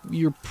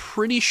you're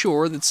pretty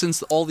sure that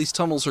since all these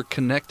tunnels are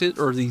connected,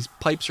 or these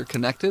pipes are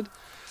connected,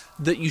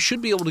 that you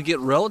should be able to get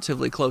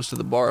relatively close to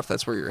the bar if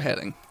that's where you're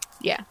heading.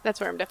 Yeah, that's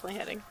where I'm definitely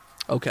heading.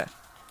 Okay.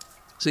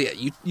 So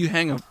yeah, you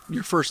hang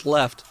your first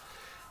left,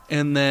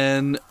 and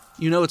then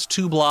it's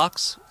 2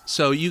 blocks.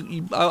 So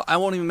I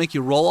won't even make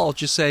you roll. I'll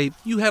just say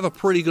you have a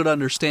pretty good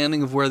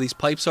understanding of where these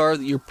pipes are.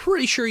 That you're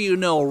pretty sure you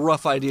know a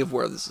rough idea of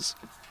where this is.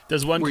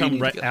 Does one Where you come need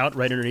to right go. out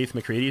right underneath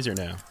McCready's or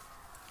no?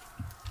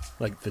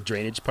 Like the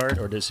drainage part,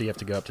 or does he have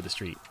to go up to the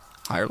street?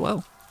 High or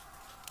low?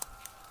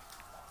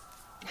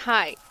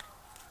 Hi.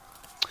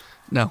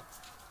 No,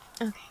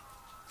 Okay.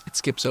 it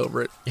skips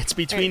over it. It's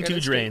between go to two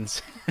the street.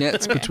 drains. Yeah,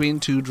 it's Okay. between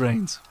 2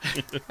 drains.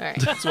 All right.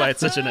 That's why it's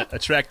such an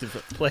attractive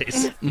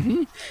place.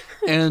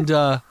 And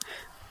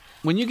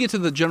when you get to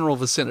the general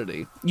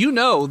vicinity, you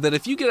know that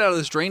if you get out of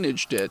this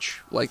drainage ditch,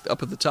 like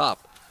up at the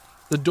top,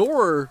 the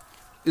door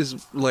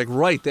is like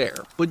right there.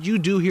 But you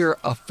do hear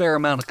a fair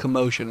amount of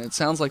commotion. It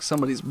sounds like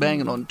somebody's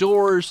banging on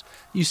doors.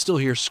 You still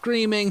hear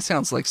screaming.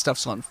 Sounds like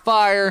stuff's on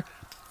fire.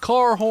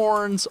 Car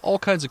horns, all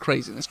kinds of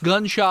craziness.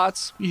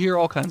 Gunshots. You hear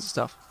all kinds of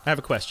stuff. I have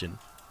a question.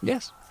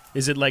 Yes.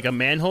 Is it like a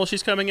manhole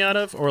she's coming out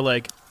of, or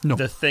like No.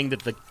 the thing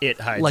that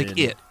it hides Like in?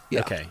 it.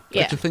 Yeah. Okay.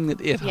 Yeah. Like the thing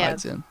that it Yeah.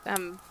 hides in.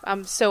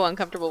 I'm so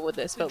uncomfortable with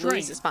this, but drain.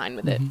 Louise is fine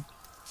with it.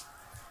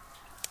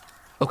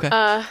 Okay.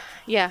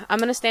 Yeah, I'm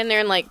gonna stand there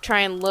and like try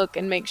and look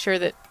and make sure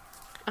that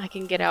I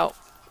can get out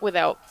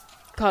without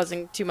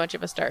causing too much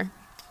of a stir.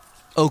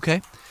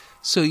 Okay.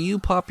 So you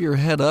pop your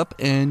head up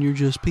and you're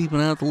just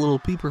peeping out the little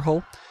peeper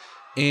hole.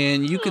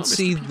 And you can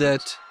see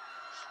that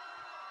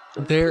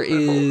there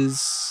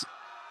is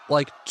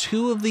like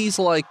 2 of these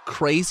like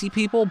crazy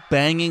people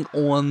banging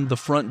on the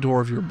front door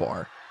of your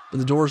bar. But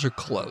the doors are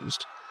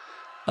closed.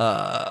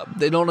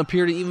 They don't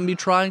appear to even be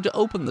trying to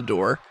open the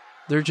door.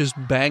 They're just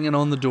banging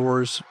on the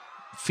doors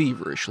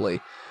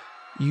feverishly.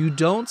 You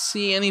don't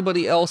see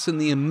anybody else in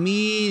the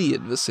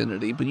immediate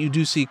vicinity, but you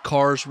do see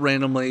cars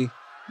randomly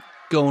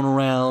going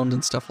around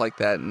and stuff like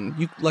that. And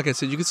you, like I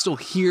said, you can still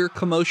hear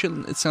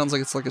commotion. It sounds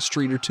like it's like a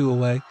street or 2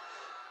 away,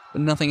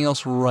 but nothing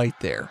else right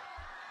there.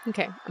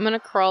 Okay, I'm gonna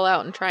crawl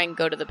out and try and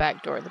go to the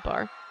back door of the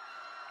bar.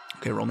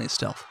 Okay, roll me a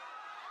stealth.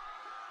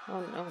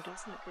 Oh no,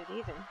 that's not good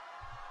either.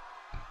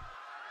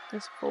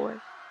 That's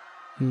 4.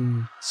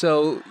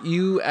 So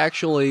you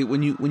actually,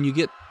 when you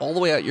get all the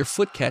way out, your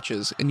foot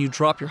catches and you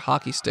drop your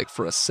hockey stick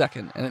for a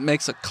second, and it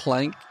makes a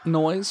clank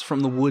noise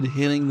from the wood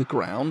hitting the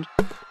ground,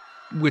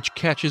 which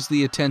catches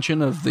the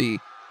attention of the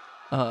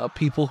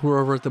people who are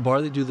over at the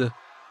bar. They do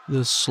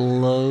the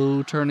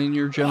slow turn in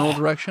your general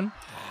direction,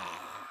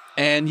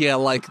 and yeah,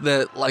 like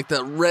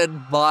the red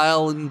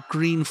vial and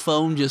green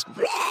foam just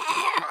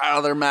out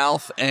of their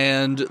mouth,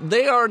 and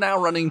they are now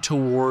running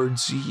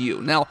towards you.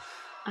 Now,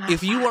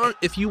 if you want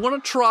to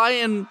try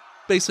and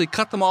basically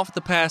cut them off at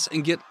the pass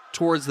and get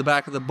towards the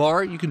back of the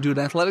bar, you can do an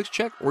athletics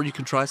check, or you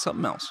can try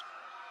something else.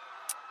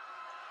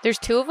 There's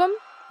 2 of them?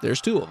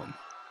 There's 2 of them.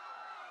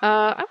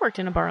 I worked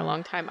in a bar a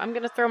long time. I'm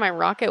gonna throw my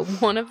rock at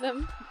one of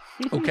them.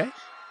 Okay.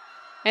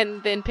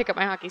 And then pick up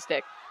my hockey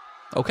stick.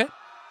 Okay.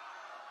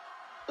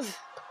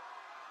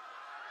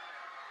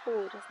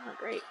 Oh, that's not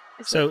great.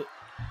 So,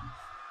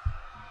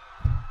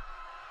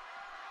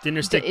 didn't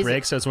her stick Is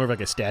break, it- so it's more of like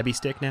a stabby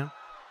stick now?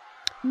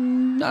 I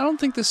don't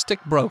think the stick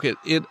broke.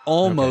 It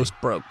almost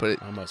broke, but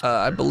it, Almost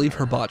I broke. believe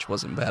her botch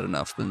wasn't bad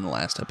enough in the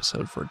last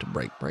episode for it to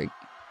break.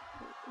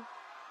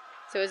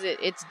 So is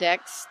it's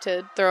dex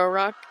to throw a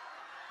rock?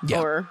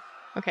 Yeah. Or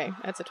okay,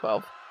 that's a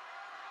 12.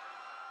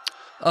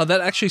 That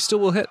actually still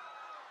will hit.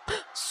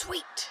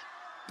 Sweet.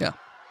 Yeah.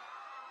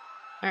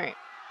 All right.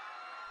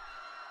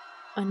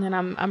 And then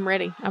I'm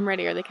ready. I'm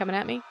ready. Are they coming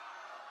at me?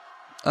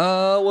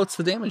 What's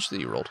the damage that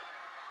you rolled?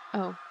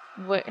 Oh,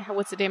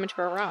 what's the damage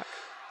for a rock?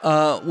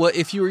 Well,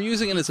 if you were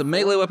using it as a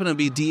melee weapon, it'd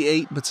be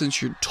D8, but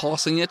since you're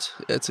tossing it,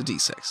 it's a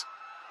D6.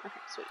 Okay,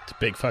 sweet. It's a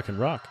big fucking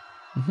rock.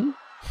 Mm-hmm.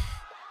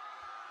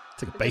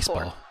 It's like a It's a baseball.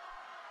 4.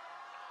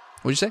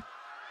 What'd you say?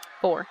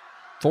 4.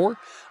 4? All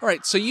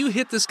right, so you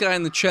hit this guy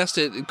in the chest.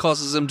 It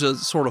causes him to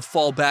sort of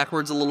fall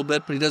backwards a little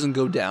bit, but he doesn't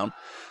go down.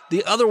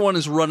 The other one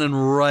is running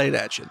right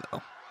at you,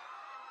 though.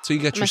 So you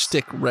got your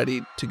stick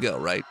ready to go,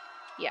 right?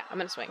 Yeah, I'm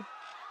gonna swing.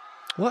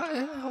 What?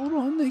 Hold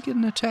on, they get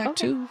an attack,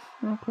 Okay. too.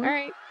 Real quick. All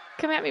right,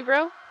 come at me,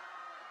 bro.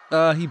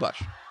 He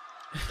botched.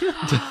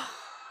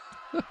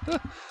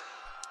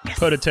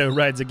 Potato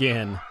rides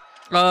again.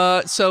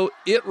 So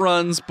it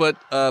runs, but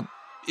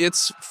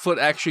its foot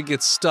actually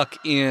gets stuck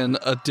in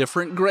a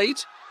different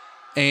grate,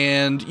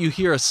 and you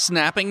hear a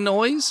snapping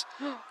noise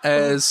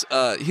as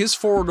his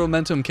forward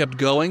momentum kept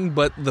going,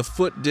 but the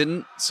foot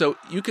didn't. So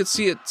you could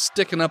see it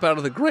sticking up out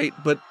of the grate,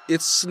 but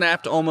it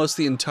snapped almost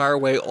the entire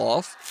way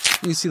off.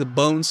 You see the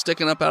bone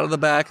sticking up out of the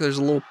back. There's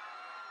a little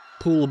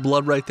pool of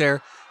blood right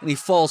there, and he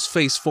falls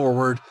face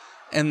forward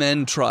and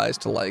then tries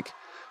to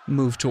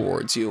move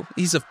towards you.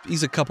 He's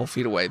a couple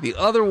feet away. The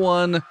other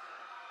one,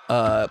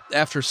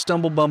 after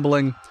stumble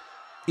bumbling,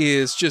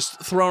 is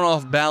just thrown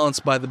off balance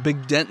by the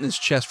big dent in his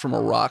chest from a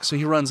rock. So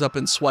he runs up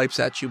and swipes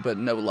at you, but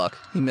no luck.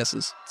 He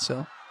misses.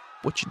 So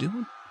what you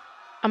doing?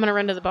 I'm gonna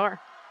run to the bar.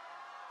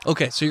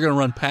 Okay, so you're gonna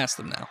run past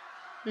them now.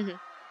 Mhm.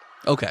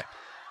 Okay.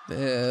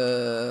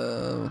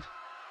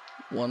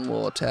 One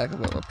will attack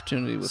of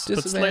opportunity with But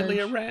disadvantage. slightly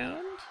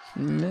around.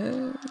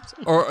 Miss.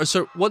 Or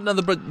so what?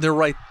 Another, but they're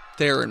right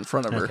there in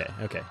front of her.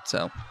 Okay.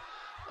 So,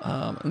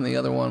 and the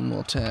other one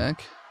will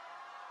attack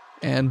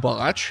and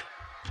botch.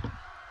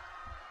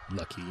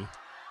 Lucky.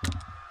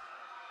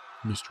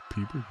 Mr.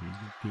 Peeper.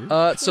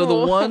 So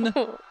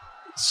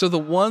the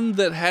one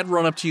that had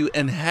run up to you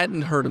and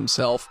hadn't hurt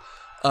himself,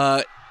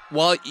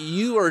 while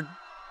you are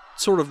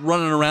sort of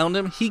running around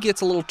him, he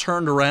gets a little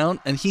turned around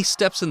and he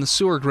steps in the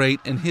sewer grate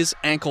and his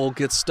ankle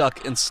gets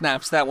stuck and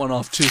snaps that one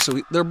off too.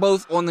 So they're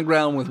both on the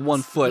ground with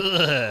one foot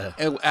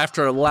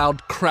after a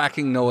loud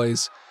cracking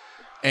noise,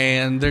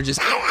 and they're just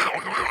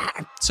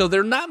so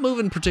they're not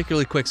moving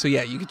particularly quick. So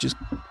yeah, you could just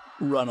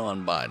run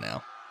on by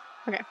now.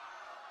 Okay.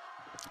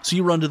 So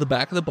you run to the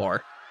back of the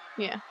bar.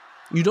 Yeah.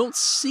 You don't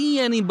see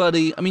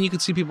anybody. I mean, you can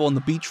see people on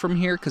the beach from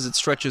here because it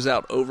stretches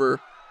out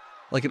over,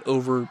 like an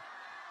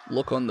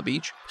overlook on the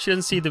beach. She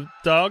doesn't see the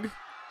dog?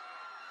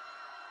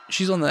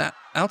 She's on the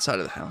outside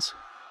of the house.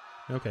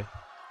 Okay.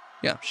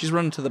 Yeah, she's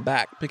running to the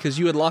back because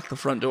you had locked the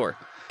front door.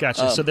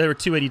 Gotcha. So there were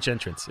 2 at each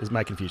entrance, is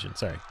my confusion.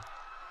 Sorry.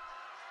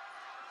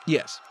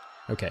 Yes.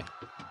 Okay.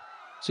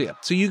 So yeah,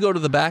 so you go to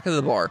the back of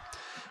the bar,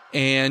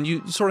 and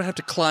you sort of have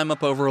to climb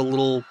up over a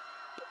little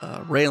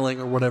railing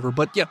or whatever.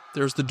 But yeah,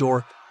 there's the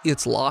door.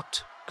 It's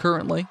locked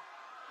currently.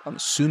 I'm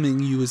assuming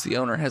you as the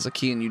owner has a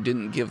key and you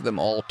didn't give them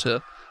all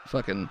to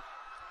fucking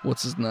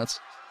what's his nuts.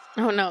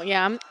 Oh no,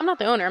 yeah, I'm not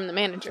the owner. I'm the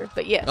manager.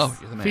 But yes, Oh,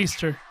 you're the manager.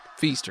 Feaster.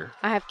 Feaster.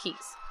 I have keys.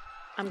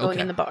 I'm going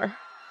Okay. in the bar.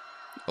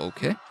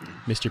 Okay.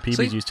 Mr. Peebles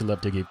So- used to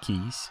love to give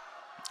keys.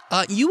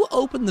 You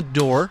open the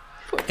door,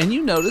 and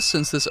you notice,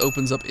 since this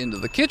opens up into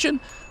the kitchen,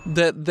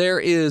 that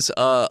there is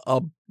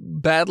a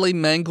badly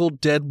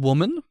mangled dead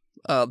woman.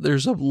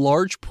 There's a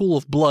large pool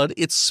of blood.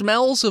 It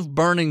smells of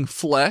burning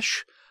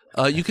flesh.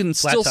 You can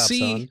Flat still tops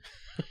see on.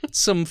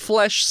 some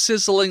flesh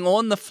sizzling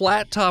on the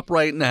flat top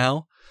right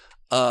now.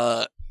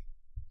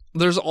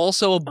 There's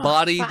also a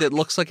body that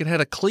looks like it had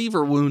a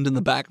cleaver wound in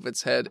the back of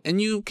its head,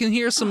 and you can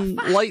hear some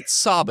light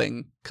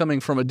sobbing coming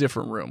from a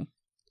different room.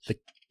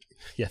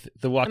 The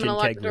I'm walk-in gonna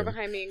lock keg the door room.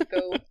 behind me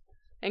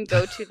and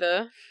go to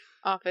the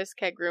office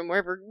keg room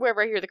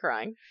wherever I hear the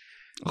crying.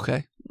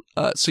 Okay.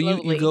 So you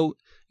Slowly.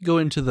 go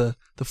into the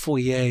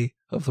foyer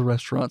of the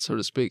restaurant, so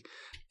to speak,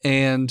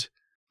 and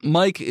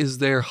Mike is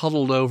there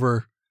huddled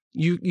over.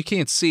 You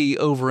can't see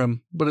over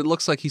him, but it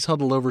looks like he's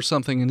huddled over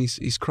something, and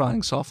he's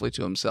crying softly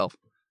to himself.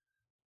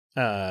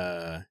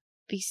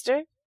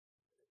 Feaster?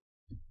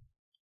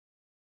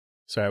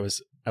 So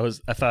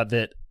I thought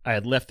that I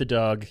had left the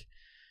dog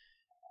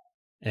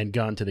and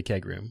gone to the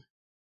keg room.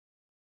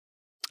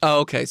 Oh,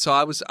 okay. So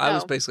I was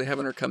Oh. basically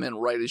having her come in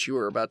right as you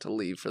were about to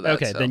leave for that.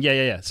 Okay, so. then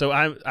yeah. So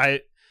I'm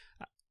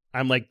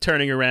like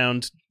turning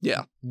around,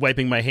 Yeah.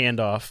 wiping my hand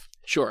off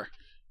Sure.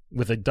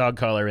 with a dog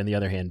collar in the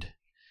other hand.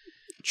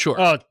 Sure.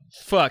 Oh,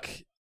 fuck.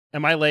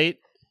 Am I late?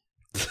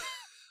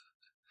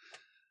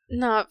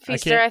 No,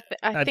 Feaster,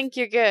 I I- think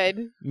you're good.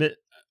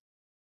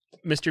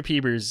 Mr.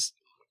 Peebers,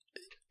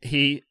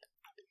 he's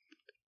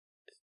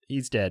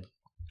dead.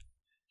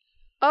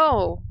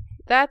 Oh,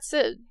 that's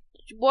it.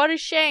 What a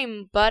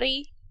shame,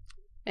 buddy.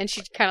 And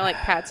she kind of like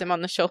pats him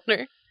on the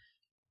shoulder.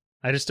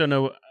 I just don't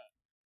know.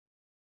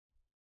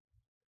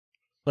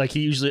 Like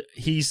he's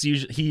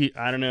usually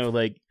I don't know,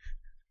 like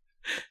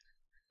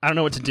I don't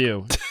know what to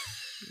do.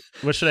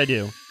 What should I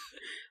do?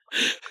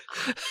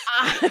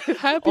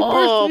 Happy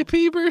Oh. birthday,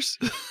 Peebers.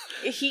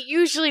 He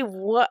usually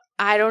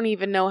I don't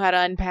even know how to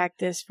unpack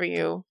this for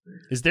you.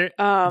 Is there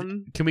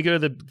Um, can we go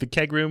to the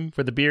keg room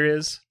where the beer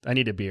is? I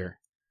need a beer.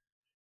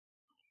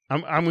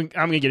 I'm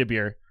gonna get a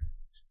beer.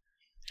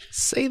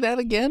 Say that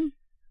again.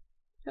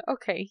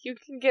 okay, you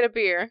can get a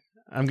beer.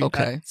 I'm gonna,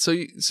 Okay. So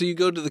you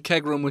go to the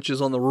keg room, which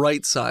is on the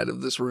right side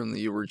of this room that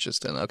you were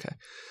just in. Okay.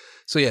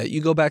 So yeah,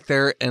 you go back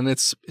there, and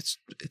it's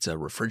a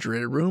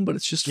refrigerated room, but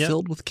it's just Yep.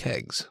 filled with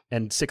kegs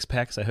and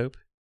 6-packs, I hope.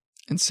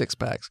 and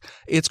 6-packs.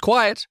 It's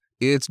quiet.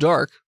 It's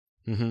dark,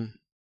 Mm-hmm.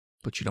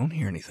 but you don't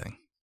hear anything.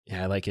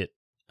 Yeah, I like it.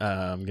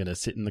 I'm gonna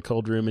sit in the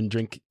cold room and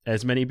drink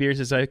as many beers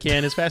as I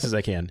can, as fast as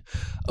I can.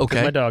 'Cause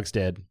Okay. my dog's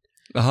dead.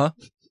 Uh-huh.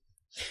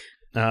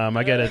 I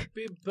gotta.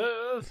 Happy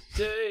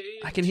birthday.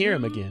 I can hear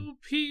him to again.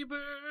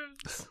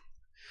 Peebers.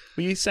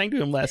 We sang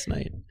to him last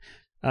night.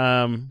 Do you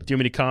want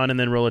me to con and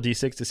then roll a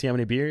d6 to see how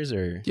many beers,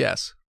 or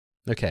Yes.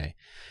 okay?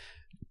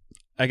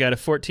 I got a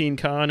 14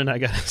 con and I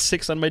got a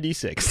 6 on my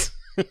d6.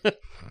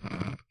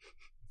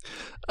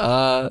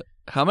 How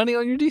many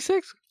on your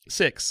D6?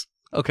 6.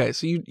 Okay,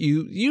 so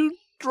you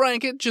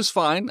drank it just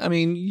fine. I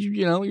mean,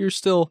 you know, you're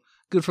still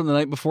good from the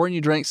night before, and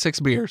you drank 6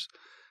 beers.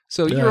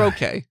 So you're Ugh.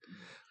 okay.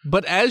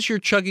 But as you're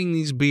chugging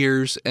these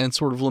beers and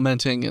sort of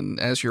lamenting, and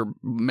as your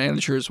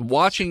manager is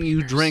watching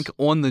you drink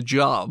on the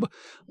job,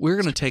 we're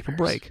going to take a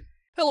break.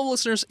 Hello,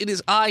 listeners. It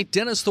is I,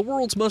 Dennis, the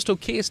world's most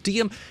okayest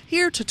DM,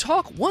 here to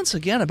talk once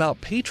again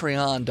about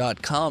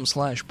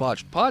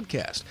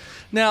patreon.com/botchedpodcast.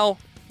 Now,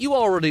 you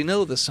already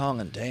know the song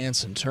and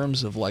dance in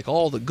terms of like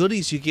all the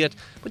goodies you get,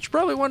 but you're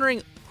probably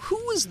wondering,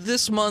 who is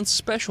this month's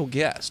special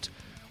guest?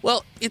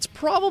 Well, it's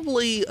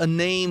probably a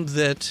name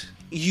that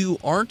you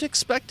aren't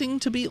expecting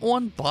to be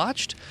on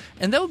Botched,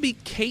 and that would be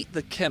Kate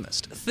the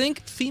Chemist. Think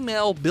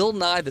female Bill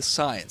Nye the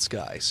Science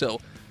Guy. So,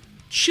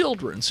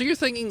 children. So you're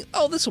thinking,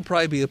 oh, this will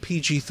probably be a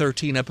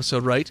PG-13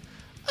 episode, right?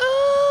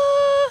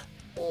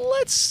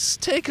 Let's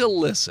take a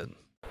listen.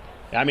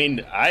 I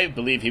mean, I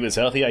believe he was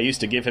healthy. I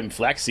used to give him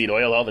flaxseed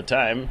oil all the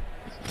time.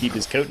 Keep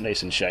his coat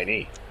nice and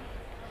shiny.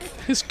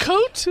 His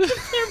coat?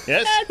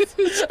 Yes.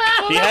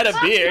 He had a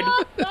beard.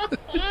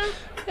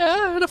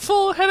 Yeah,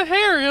 had a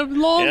hair, and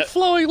long Yeah.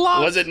 flowing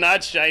locks. Was it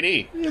not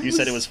shiny? You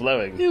said it was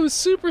flowing. It was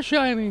super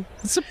shiny.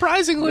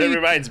 Surprisingly That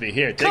reminds me.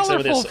 Here, take some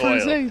of colorful this for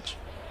his oil. age.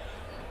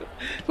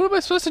 What am I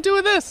supposed to do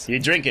with this? You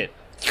drink it.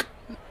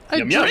 I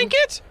Yum, yum. drink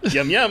it?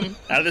 Yum yum.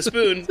 Out of the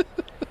spoon.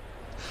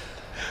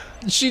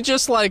 She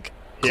just like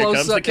Here closes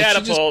comes the up. and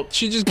catapult.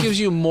 She just gives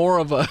you more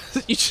of a.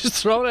 You just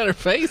throw it at her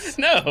face.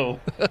 No.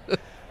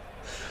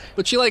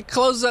 But she like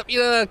closes up. You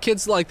know,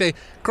 kids like they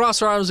cross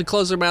their arms and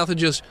close their mouth and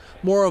just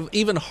more of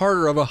even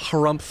harder of a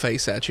harump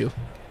face at you.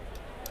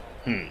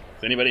 Does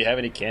anybody have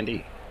any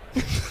candy?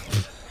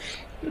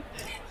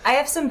 I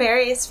have some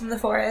berries from the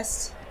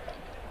forest.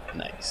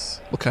 Nice.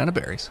 What kind of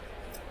berries?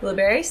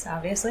 Blueberries,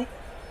 obviously.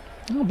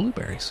 Oh,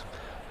 blueberries.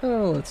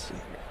 Oh, let's see.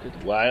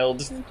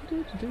 Wild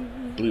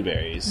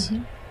blueberries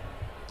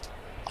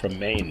from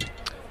Maine.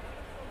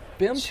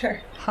 Bim,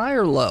 Sure. high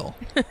or low?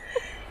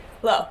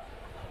 Low.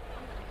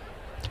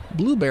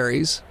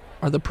 Blueberries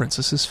are the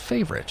princess's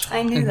favorite.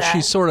 I knew and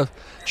that.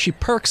 She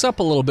perks up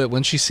a little bit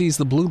when she sees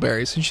the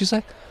blueberries, and she's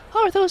like,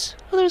 "Oh, are those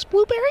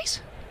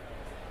blueberries?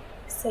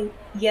 So,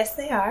 yes,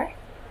 they are.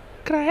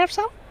 Can I have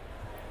some?"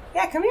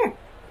 Yeah, come here.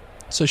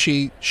 So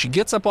she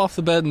gets up off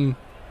the bed and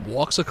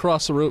walks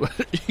across the room.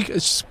 You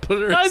guys just put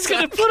her. I was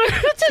gonna put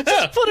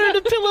her in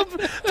a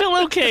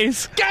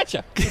pillowcase.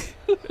 Gotcha.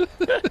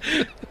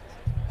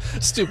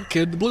 Stupid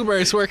kid. The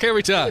blueberries work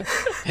every time.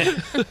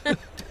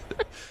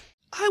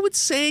 I would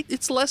say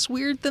it's less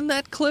weird than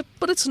that clip,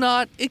 but it's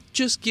not. It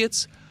just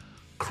gets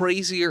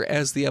crazier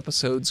as the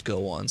episodes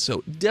go on.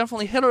 So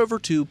definitely head over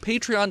to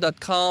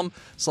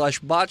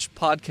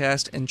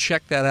patreon.com/botchedpodcast and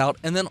check that out.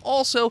 And then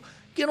also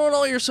get on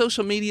all your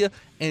social media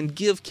and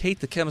give Kate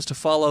the Chemist a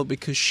follow,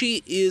 because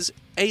she is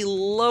a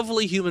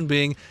lovely human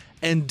being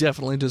and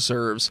definitely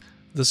deserves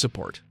the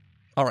support.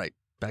 All right,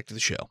 back to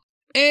the show.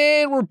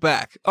 And we're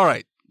back. All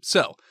right,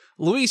 so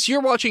Luis,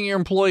 you're watching your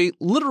employee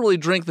literally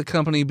drink the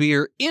company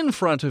beer in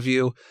front of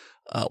you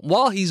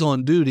while he's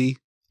on duty,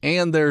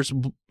 and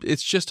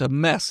it's just a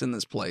mess in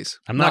this place.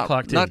 I'm not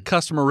clocked in. Not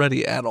customer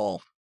ready at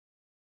all.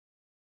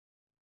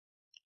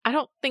 I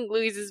don't think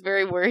Louise is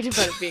very worried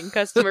about it being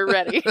customer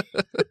ready.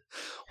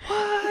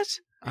 What?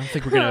 I don't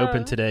think we're going to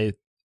open today.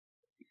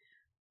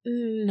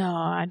 No,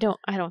 I don't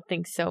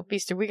think so.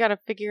 Beaster, we got to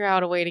figure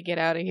out a way to get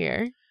out of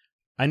here.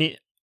 I need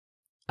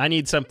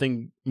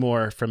something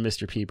more from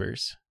Mr.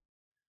 Peebers.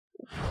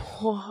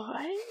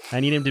 What?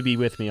 I need him to be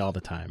with me all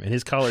the time, and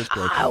his collar's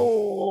broken.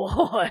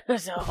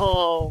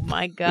 Oh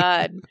my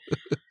God!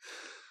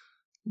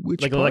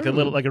 Which like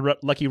a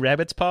lucky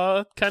rabbit's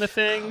paw kind of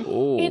thing.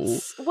 Oh.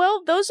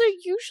 Those are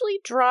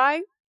usually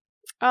dry,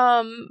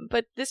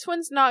 but this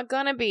one's not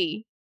gonna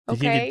be. Do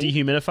you think the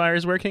dehumidifier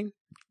is working?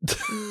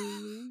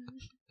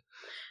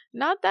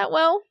 Not that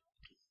well.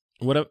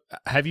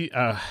 Have you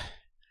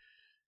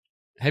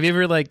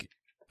ever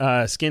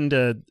skinned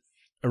a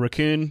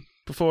raccoon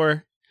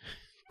before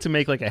to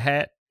make like a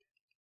hat?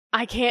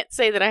 I can't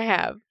say that I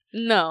have.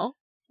 No.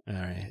 All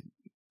right.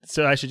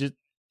 So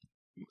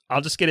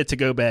I'll just get a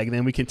to-go bag, and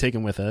then we can take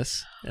him with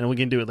us, and we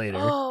can do it later.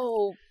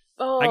 Oh,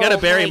 I gotta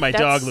bury my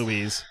dog,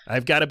 Louise.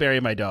 I've got to bury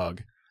my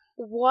dog.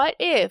 What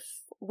if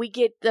we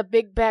get the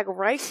big bag of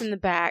rice in the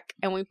back,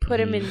 and we put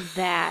him in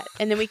that,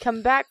 and then we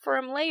come back for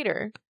him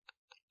later?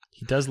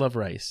 He does love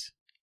rice.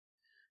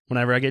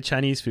 Whenever I get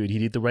Chinese food,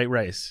 he'd eat the white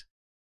rice.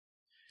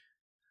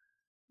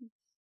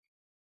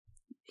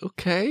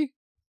 Okay.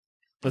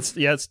 It's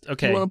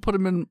okay. You want to put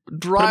him in Put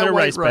dry him in a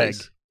white rice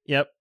bag.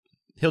 Yep.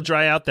 He'll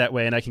dry out that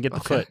way, and I can get the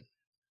foot.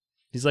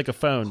 He's like a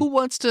phone. Who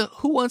wants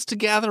to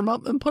gather him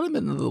up and put him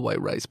into the white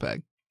rice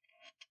bag?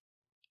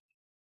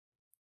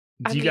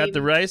 Do you got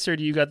the rice, or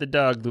do you got the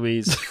dog,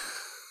 Louise?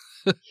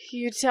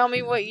 You tell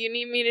me what you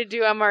need me to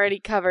do. I'm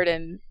already covered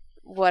in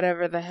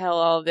whatever the hell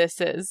all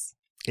this is.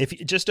 If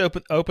you just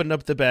open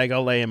up the bag,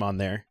 I'll lay him on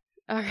there.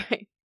 All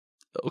right.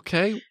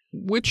 Okay.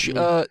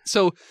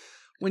 So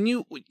when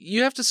you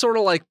have to sort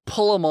of like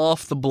pull him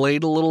off the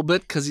blade a little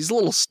bit because he's a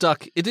little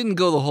stuck. It didn't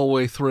go the whole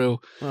way through.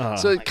 Oh.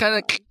 So it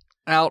kind of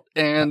out,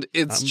 and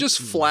it's just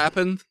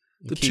flapping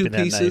the two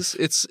pieces.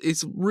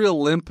 It's real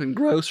limp and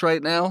gross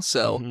right now.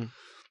 So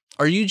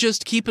are you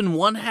just keeping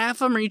one half of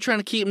them, or are you trying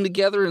to keep them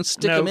together and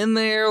stick them in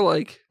there?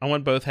 Like, I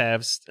want both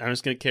halves. I'm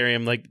just going to carry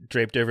him like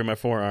draped over my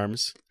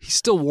forearms. He's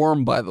still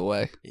warm, by the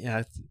way. Yeah,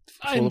 it's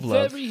full I'm of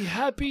love. very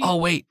happy. Oh,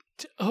 wait.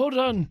 Hold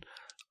on.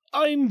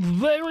 I'm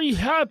very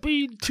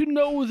happy to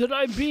know that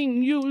I'm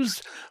being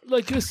used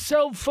like a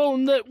cell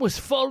phone that was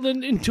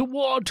fallen into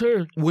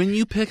water. When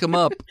you pick him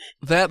up,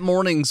 that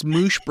morning's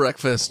moosh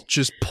breakfast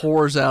just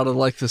pours out of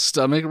like the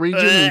stomach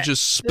region and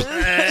just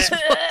splashes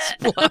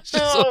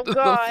onto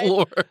the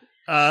floor.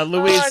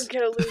 Louise,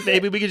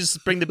 maybe we could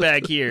just bring the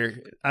bag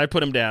here. I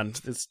put him down.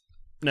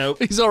 Nope.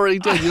 He's already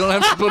dead. You don't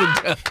have to put him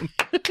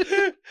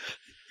down.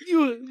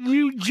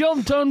 You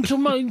jumped onto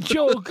my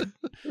joke.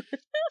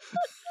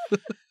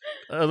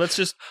 Let's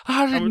just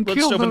open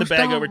the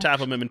bag over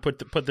top of him and put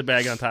the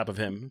bag on top of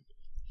him.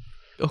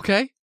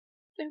 Okay.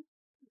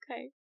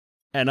 Okay.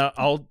 And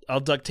I'll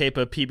duct tape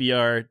a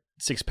PBR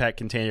 6-pack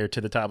container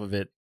to the top of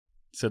it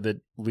so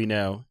that we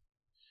know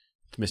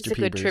Mr. It's a Peebers.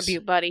 good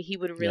tribute, buddy. He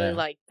would really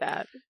like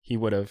that. He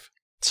would have.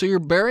 So you're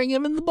burying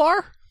him in the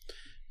bar?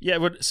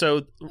 Yeah.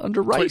 So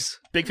under rice,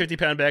 big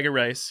 50-pound bag of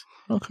rice.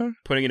 Okay.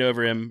 Putting it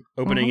over him,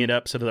 opening it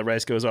up so that the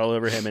rice goes all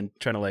over him, and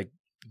trying to like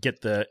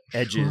get the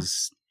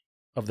edges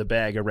of the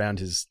bag around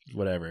his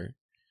whatever.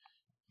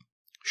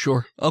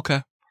 Sure.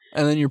 Okay.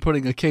 And then you're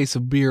putting a case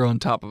of beer on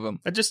top of him.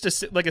 Just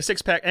like a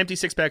empty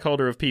 6-pack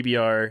holder of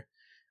PBR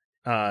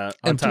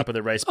on top of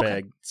the rice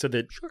bag, so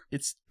that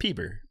it's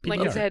PBR.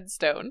 Like his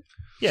headstone.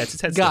 Yeah, it's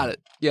his headstone. Got it.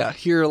 Yeah,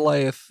 here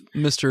layeth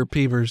Mr.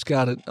 Peebers.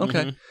 Got it.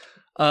 Okay.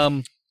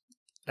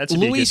 That's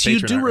Luis, you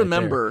do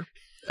remember.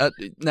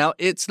 Now,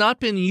 it's not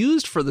been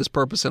used for this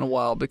purpose in a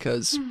while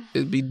because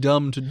it'd be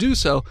dumb to do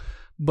so,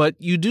 but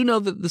you do know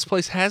that this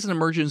place has an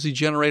emergency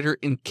generator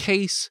in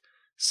case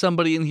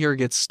somebody in here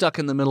gets stuck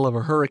in the middle of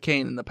a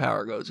hurricane and the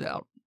power goes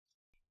out.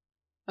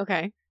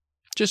 Okay.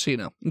 Just so you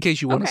know, in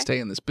case you want to stay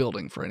in this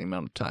building for any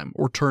amount of time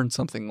or turn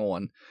something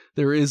on,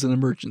 there is an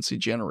emergency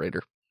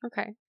generator.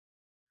 Okay.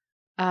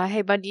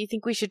 Hey, bud, do you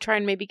think we should try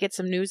and maybe get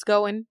some news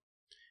going?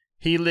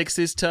 He licks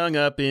his tongue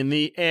up in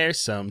the air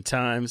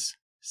sometimes,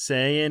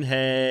 saying,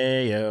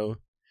 "Hey-o,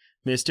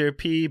 Mr.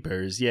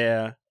 Peebers,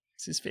 yeah."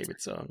 It's his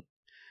favorite song.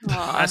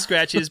 I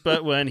scratch his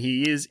butt when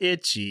he is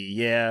itchy,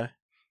 yeah.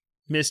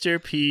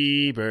 Mr.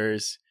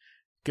 Peebers,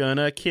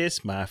 gonna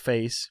kiss my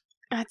face.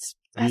 That's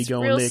we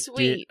gonna real lick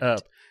sweet. it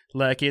up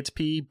like it's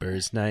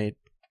Peebers night.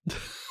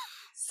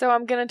 So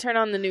I'm gonna turn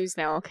on the news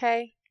now,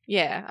 okay?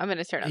 Yeah, I'm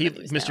gonna turn on the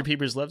news Mr. now.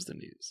 Peepers loves the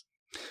news.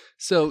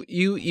 So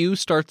you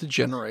start the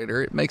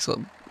generator. It makes a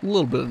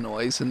little bit of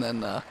noise, and then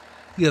the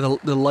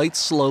lights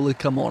slowly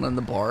come on in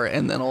the bar,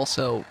 and then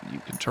also you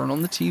can turn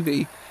on the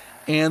TV,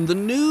 and the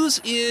news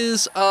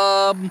is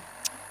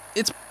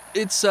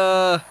it's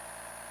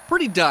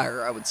pretty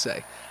dire, I would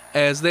say,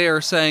 as they are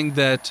saying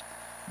that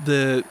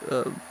the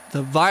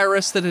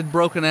virus that had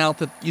broken out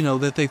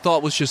that they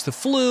thought was just the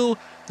flu,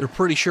 they're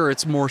pretty sure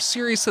it's more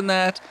serious than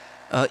that.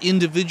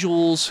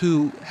 Individuals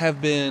who have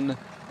been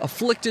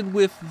afflicted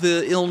with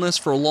the illness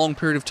for a long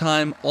period of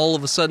time all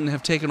of a sudden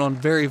have taken on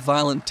very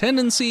violent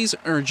tendencies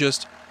and are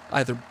just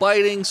either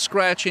biting,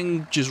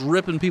 scratching, just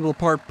ripping people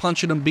apart,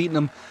 punching them, beating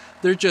them.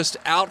 They're just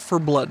out for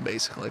blood,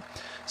 basically.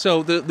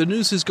 So the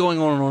news is going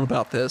on and on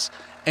about this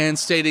and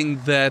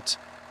stating that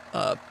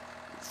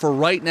for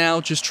right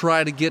now, just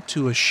try to get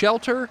to a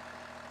shelter.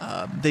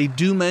 They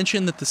do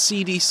mention that the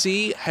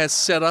CDC has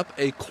set up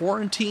a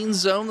quarantine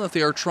zone that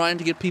they are trying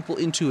to get people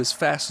into as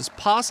fast as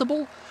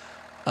possible.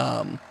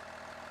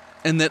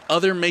 And that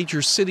other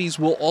major cities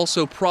will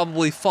also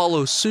probably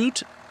follow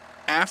suit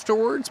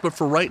afterwards. But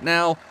for right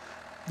now,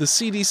 the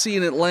CDC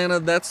in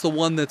Atlanta, that's the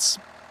one that's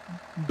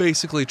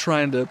basically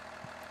trying to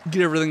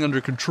get everything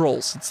under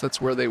control, since that's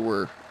where they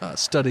were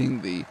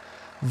studying the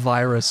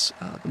virus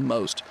the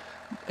most.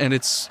 And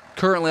it's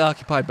currently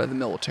occupied by the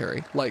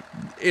military. Like,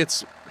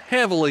 it's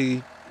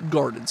heavily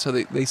guarded. So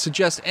they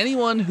suggest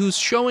anyone who's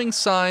showing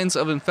signs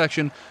of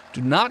infection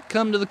do not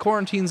come to the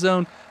quarantine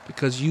zone,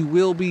 because you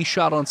will be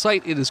shot on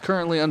sight. It is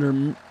currently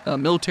under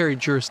military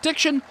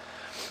jurisdiction.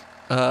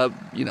 They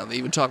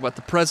even talk about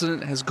the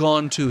president has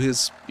gone to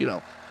his,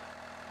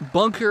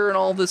 bunker and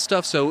all this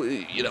stuff.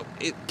 So,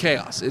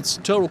 chaos. It's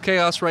total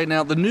chaos right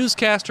now. The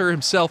newscaster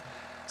himself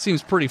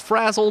seems pretty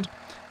frazzled.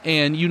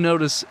 And you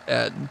notice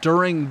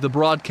during the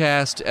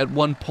broadcast at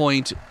one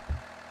point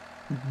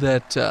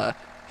that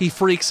he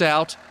freaks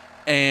out,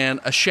 and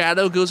a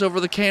shadow goes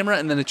over the camera,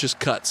 and then it just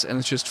cuts, and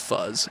it's just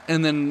fuzz.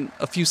 And then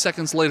a few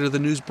seconds later, the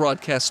news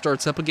broadcast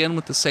starts up again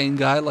with the same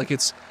guy, like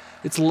it's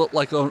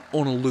like on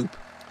a loop.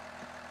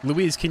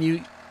 Louise, can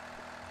you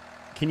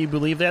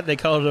believe that? They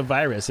call it a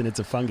virus, and it's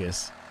a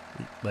fungus.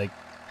 Like,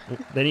 they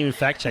didn't even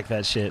fact check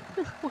that shit.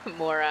 What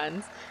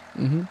morons.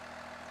 Mm-hmm.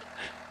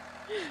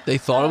 They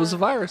thought it was a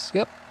virus.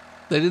 Yep.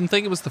 They didn't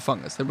think it was the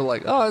fungus. They were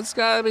like, oh, it's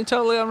gotta be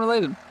totally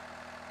unrelated.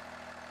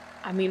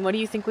 I mean, what do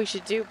you think we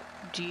should do?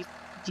 Do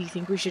you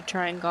think we should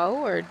try and go?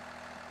 Or,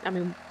 I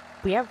mean,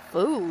 we have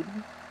food,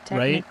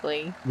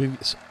 technically.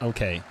 Right?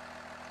 Okay.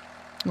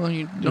 Well,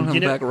 you don't have a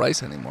bag of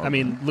rice anymore. I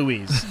mean,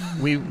 Louise,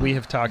 we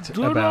have talked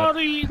Do about...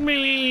 not eat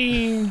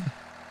me!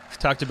 We've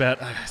talked about...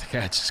 God,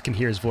 I just can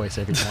hear his voice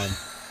every time.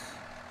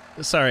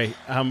 Sorry,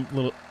 I'm a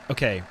little...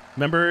 Okay,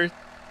 remember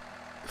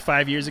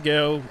 5 years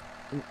ago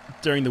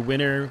during the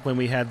winter when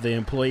we had the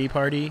employee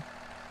party?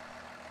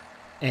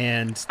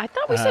 And I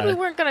thought we said we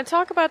weren't going to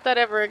talk about that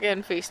ever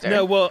again, Feaster.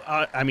 No, well,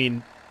 I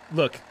mean,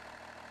 look,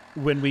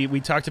 when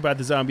we talked about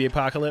the zombie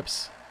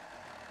apocalypse,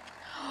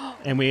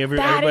 and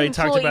everybody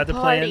talked about the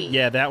plan.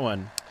 Yeah, that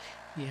one.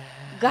 Yeah.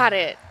 Got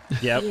it.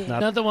 Yep. Yeah.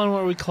 Not the one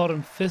where we called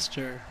him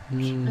Fister.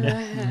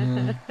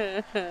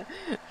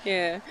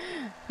 Yeah.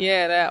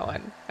 Yeah, that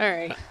one. All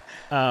right.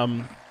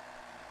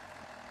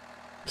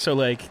 So,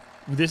 like,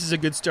 this is a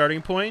good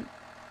starting point.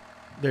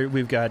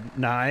 We've got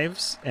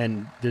knives,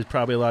 and there's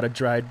probably a lot of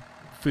dried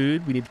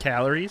food. We need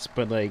calories,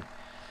 but, like,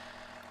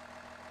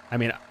 I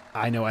mean,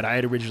 I know what I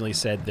had originally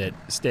said, that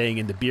staying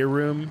in the beer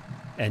room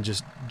and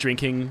just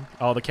drinking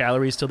all the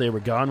calories till they were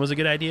gone was a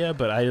good idea,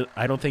 but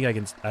I don't think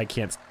I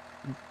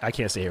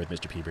can't stay here with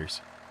Mr.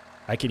 Peepers.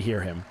 I can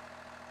hear him.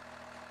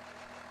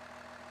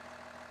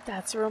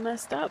 That's real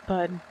messed up,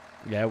 bud.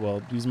 Yeah,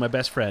 well, he's my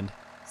best friend.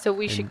 So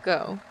we should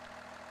go.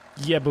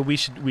 Yeah, but we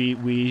should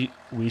we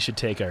should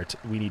take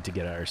we need to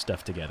get our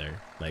stuff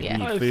together. Like, Yeah.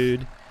 we need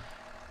food.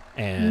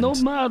 And No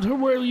matter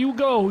where you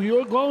go,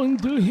 you're going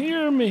to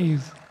hear me.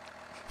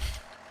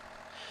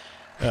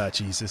 oh,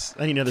 Jesus.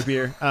 I need another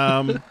beer.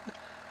 Are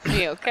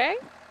you okay?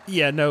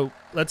 Yeah, no.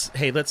 Let's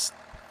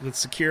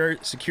secure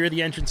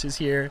the entrances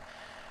here,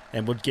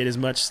 and we'll get as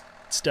much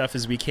stuff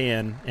as we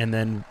can, and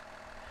then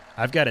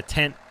I've got a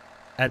tent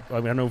I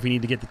don't know if we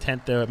need to get the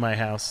tent though at my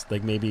house.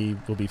 Like, maybe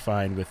we'll be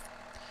fine with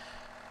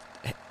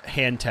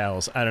hand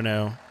towels. I don't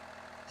know.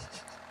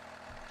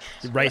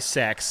 Rice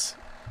sacks.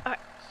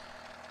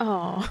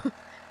 Oh,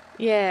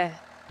 yeah.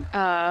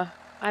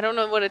 I don't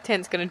know what a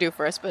tent's gonna do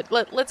for us, but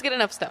let's get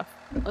enough stuff.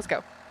 Let's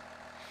go.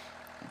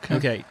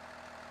 Okay.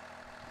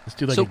 Let's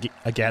do like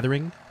a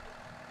gathering.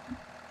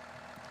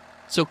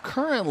 So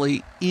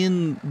currently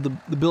in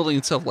the building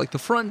itself, like the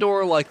front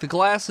door, like the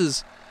glass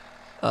is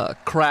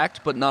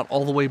cracked, but not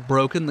all the way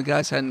broken. The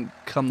guys hadn't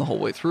come the whole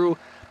way through.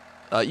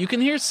 You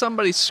can hear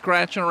somebody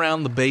scratching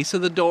around the base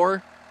of the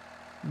door,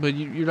 but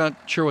you're not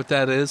sure what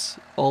that is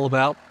all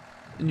about.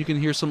 And you can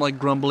hear some like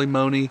grumbly,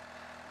 moany,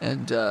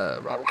 and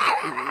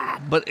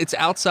but it's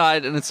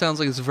outside, and it sounds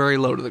like it's very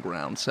low to the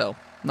ground. So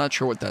not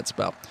sure what that's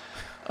about.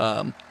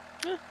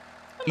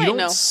 You I don't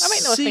might know a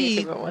thing or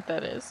see two about what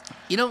that is.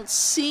 you don't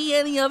see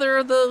any other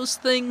of those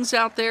things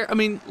out there. I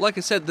mean, like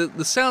I said,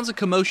 the sounds of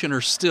commotion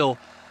are still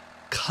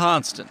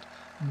constant,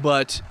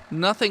 but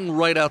nothing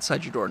right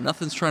outside your door.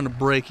 Nothing's trying to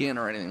break in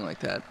or anything like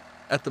that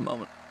at the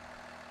moment.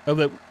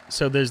 Oh,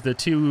 so there's the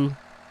two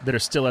that are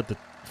still at the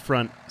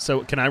front.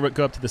 So can I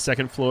go up to the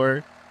second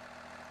floor,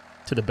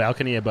 to the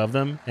balcony above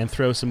them, and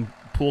throw some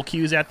pool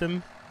cues at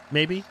them?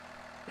 Maybe.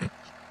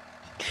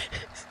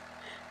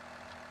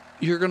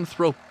 You're going to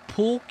throw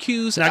pool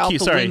cues Not out cue,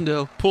 the sorry.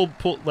 window. Pool,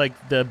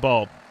 like the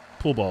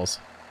pool balls.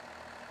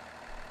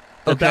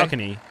 The Okay.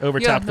 balcony over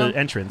Yeah, top no. the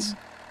entrance.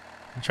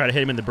 And try to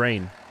hit him in the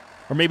brain.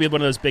 Or maybe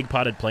one of those big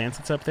potted plants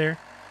that's up there.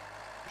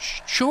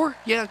 Sure,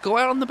 yeah, go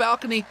out on the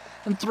balcony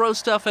and throw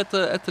stuff at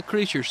the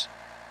creatures.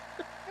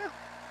 Yeah,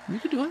 you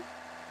can do it.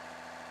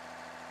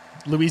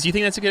 Louise, you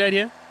think that's a good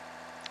idea?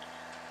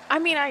 I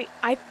mean, I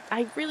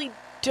really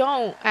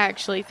don't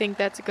actually think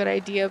that's a good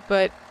idea,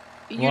 but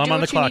you Well, I'm do on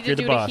what the you clock. need You're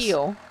to the do boss. to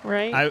heal,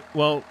 right? I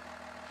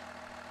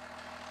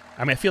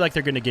feel like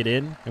they're going to get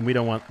in, and we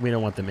don't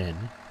want them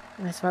in.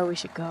 That's why we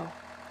should go.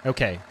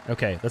 Okay.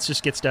 Let's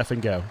just get stuff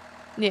and go.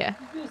 Yeah.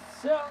 This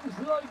sounds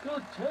like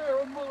a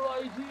terrible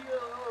idea.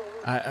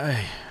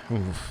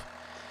 Oof.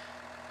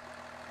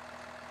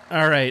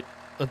 All right,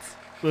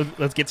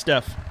 let's get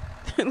stuff.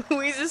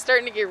 Louise is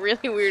starting to get really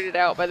weirded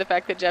out by the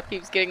fact that Jeff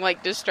keeps getting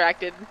like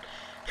distracted.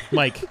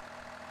 Mike,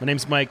 my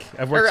name's Mike.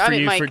 I've worked Or, I for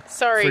mean, you Mike,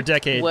 sorry. for a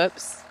decade.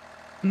 Whoops.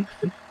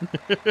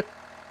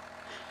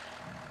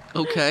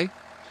 Okay,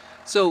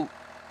 so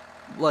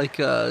like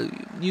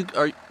you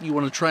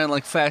want to try and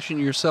like fashion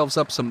yourselves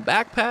up some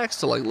backpacks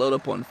to like load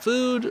up on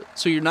food.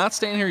 So you're not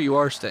staying here. You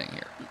are staying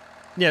here.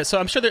 Yeah, so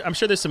I'm sure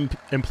there's some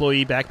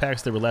employee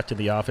backpacks that were left in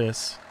the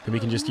office that we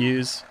can just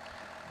use.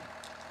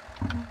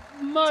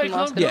 Michael,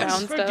 lost and don't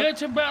found stuff?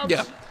 forget about...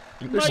 Yeah.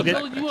 There's some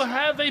Michael, backpacks. you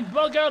have a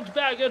bug-out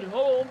bag at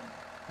home.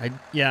 I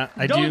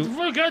Don't do.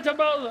 forget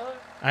about that.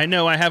 I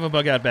know I have a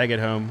bug out bag at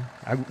home,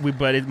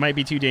 but it might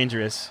be too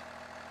dangerous.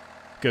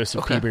 Ghost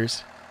of Okay.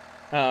 Peebers.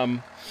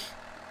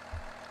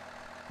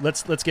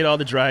 Let's get all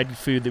the dried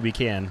food that we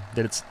can.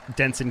 That it's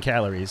dense in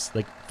calories,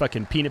 like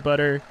fucking peanut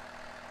butter,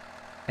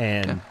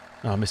 and Okay.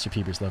 oh, Mr.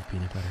 Peebers love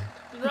peanut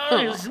butter.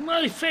 That is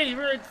my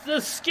favorite, the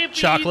Skippy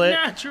Chocolate.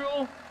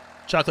 Natural.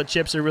 Chocolate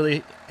chips are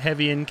really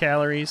heavy in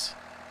calories.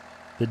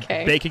 The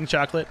Okay. baking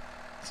chocolate.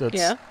 So it's,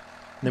 Yeah.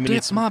 Then we need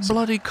Dip some, my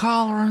bloody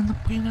collar in the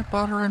peanut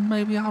butter, and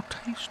maybe I'll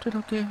taste it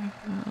again.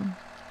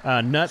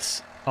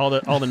 nuts. All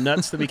the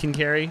nuts that we can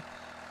carry.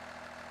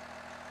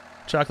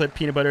 Chocolate,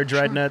 peanut butter,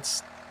 dried Sure.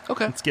 nuts.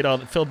 Okay. Let's get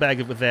fill a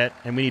bag with that,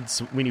 and we need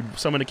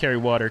someone to carry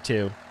water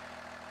too.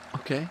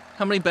 Okay.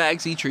 How many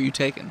bags each are you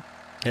taking?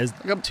 As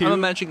Like, two, I'm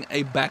imagining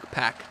a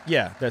backpack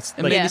yeah, that's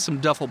and like maybe Yeah. some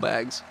duffel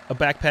bags. a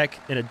backpack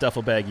and a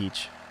duffel bag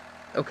each,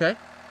 Okay.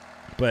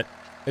 but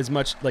as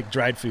much like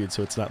dried food,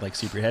 so it's not like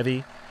super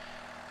heavy,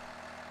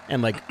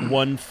 and like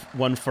one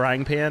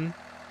frying pan,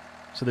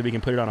 so that we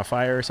can put it on a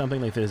fire or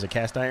something, like if there's a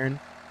cast iron.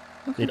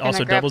 It And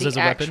also I grabbed doubles the as a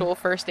weapon, actual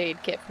first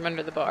aid kit from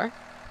under the bar.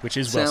 which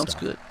is well Sounds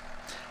stuffed. good.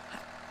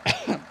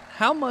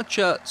 How much?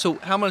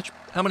 How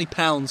many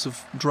pounds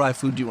of dry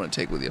food do you want to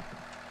take with you?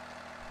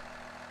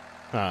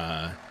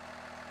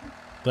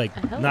 Like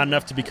hell not of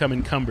enough to become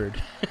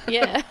encumbered.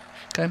 Yeah.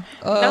 Okay.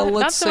 not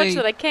Let's so much say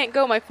that I can't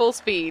go my full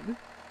speed.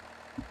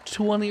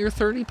 20 or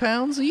 30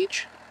 pounds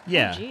each.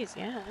 Yeah. Oh, jeez,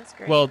 yeah, that's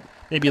great. Well,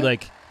 maybe Okay.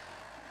 like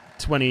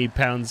 20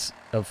 pounds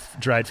of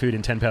dried food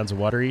and 10 pounds of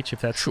water each,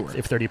 if that's Sure.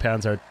 if 30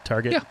 pounds are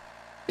target. Yeah.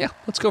 Yeah.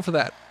 Let's go for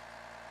that.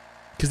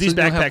 Because So these you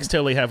don't backpacks have-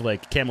 totally have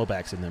like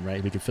camelbacks in them,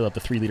 right? We could fill up the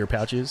 3-liter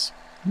pouches.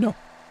 No.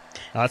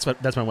 Oh,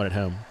 that's my one at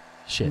home.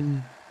 Shit.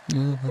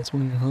 Yeah, that's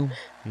when you're home.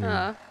 These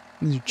are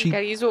we cheap.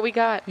 gotta use what we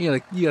got.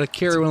 You gotta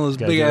carry one of those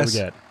Gotta big do what ass we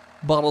got.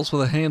 bottles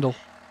with a handle.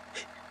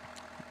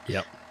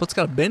 Yep. But it's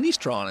got a bendy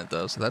straw in it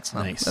though, so that's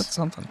not, Nice. that's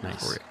something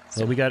Nice. for you.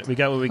 Well, we got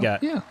what we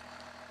got, Yeah.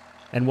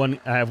 and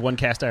I have one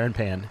cast iron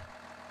pan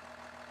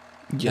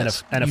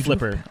Yes. and a you do.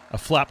 flipper, a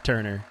flop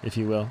turner, if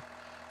you will.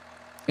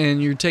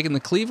 And you're taking the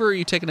cleaver. Or are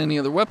you taking any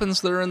other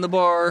weapons that are in the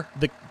bar?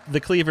 The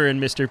cleaver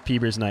and Mr.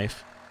 Peeber's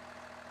knife.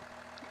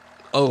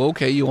 Oh,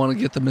 okay. You want to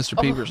get the Mr.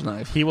 Peeber's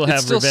knife. He will It's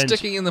have still revenge.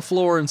 sticking in the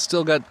floor and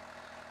still got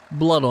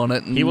blood on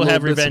it. And He will little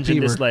have bits of revenge in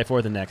this Peeber. life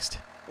or the next.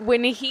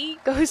 When he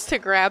goes to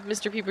grab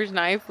Mr. Peeper's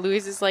knife,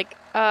 Louise is like,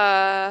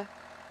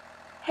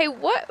 hey,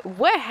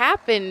 what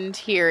happened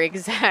here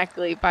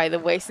exactly, by the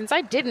way, since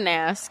I didn't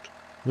ask?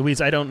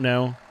 Louise, I don't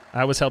know.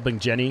 I was helping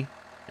Jenny,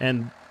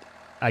 and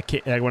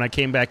when I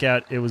came back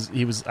out,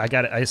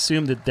 I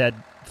assumed that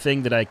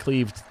thing that I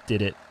cleaved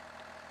did it.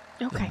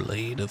 Okay. The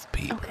blade of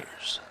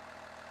Peepers.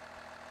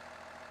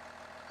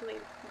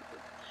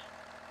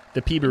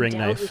 The Peebering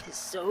Endowed knife. with his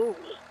soul.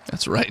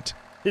 That's right.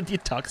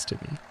 It talks to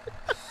me.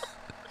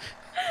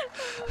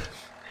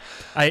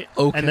 Okay.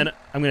 And then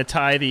I'm going to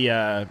tie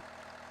the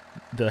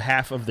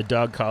half of the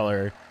dog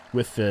collar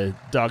with the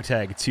dog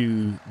tag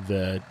to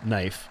the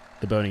knife,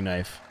 the boning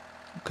knife,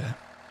 Okay.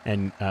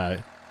 and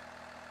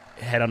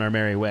head on our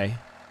merry way.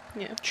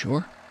 Yeah.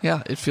 Sure.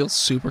 Yeah, it feels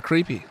super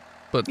creepy,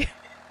 but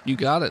you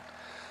got it.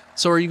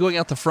 So are you going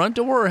out the front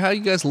door, or how are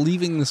you guys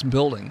leaving this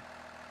building?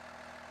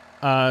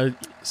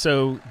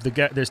 So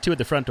there's two at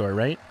the front door,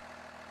 right?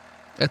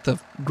 At the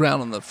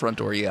ground on the front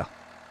door, yeah.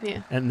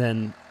 Yeah. And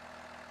then,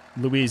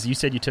 Louise, you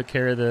said you took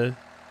care of the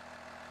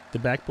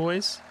back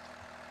boys?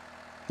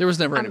 There was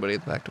never anybody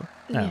at the back door.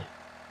 No. Yeah.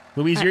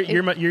 Louise,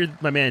 you're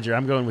my manager.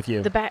 I'm going with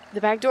you. The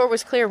back door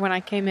was clear when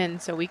I came in,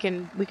 so we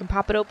can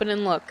pop it open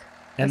and look.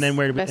 And then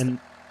where Best-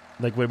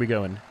 where are we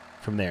going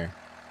from there?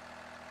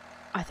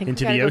 I think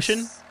Into we gotta the go ocean?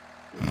 s-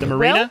 The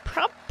marina?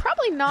 Well,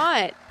 probably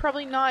not.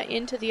 Probably not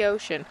into the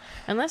ocean,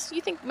 unless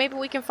you think maybe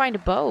we can find a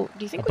boat.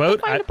 Do you think A we boat?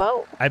 can find a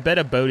boat? I bet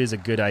a boat is a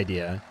good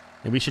idea,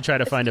 and we should try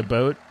to find a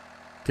boat,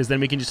 because then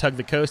we can just hug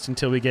the coast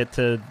until we get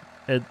to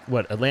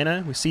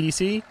Atlanta with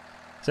CDC.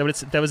 Is that what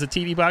that was the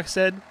TV box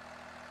said?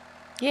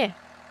 Yeah.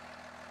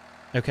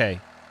 Okay,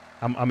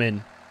 I'm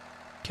in.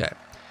 Okay.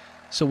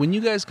 So when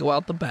you guys go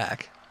out the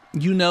back,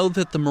 you know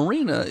that the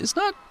marina is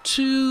not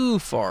too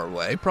far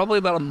away, probably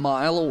about a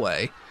mile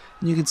away,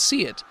 and you can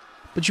see it.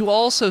 But you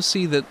also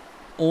see that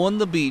on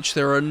the beach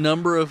there are a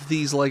number of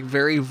these like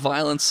very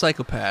violent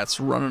psychopaths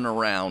running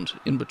around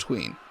in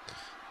between.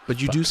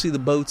 But you do see the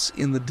boats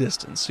in the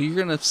distance. So you're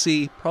going to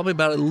see probably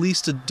about at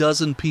least a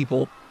dozen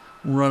people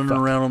running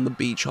around on the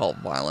beach, all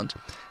violent.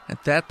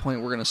 At that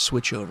point, we're going to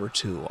switch over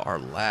to our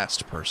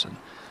last person,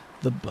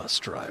 the bus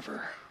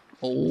driver,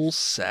 old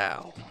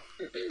Sal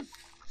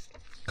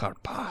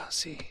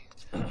Carpasi.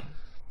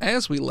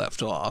 As we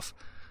left off,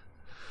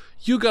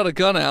 you got a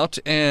gun out,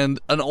 and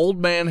an old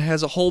man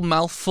has a whole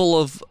mouthful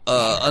of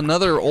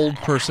another old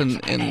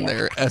person in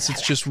there as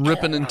it's just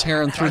ripping and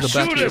tearing through the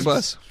back of your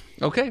bus.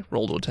 Okay,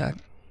 roll to attack.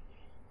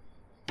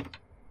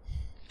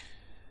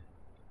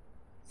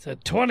 It's a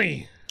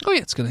 20. Oh,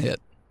 yeah, it's going to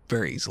hit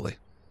very easily.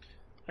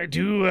 I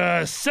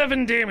do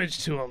 7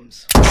 damage to him.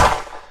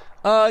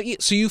 Yeah,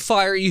 so you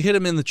fire, you hit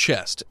him in the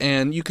chest,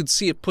 and you can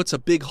see it puts a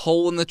big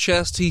hole in the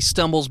chest. He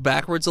stumbles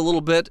backwards a little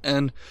bit,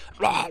 and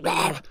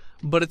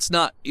but it's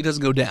not, he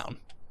doesn't go down.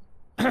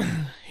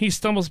 He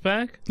stumbles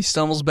back. He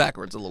stumbles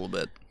backwards a little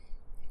bit.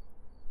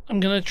 I'm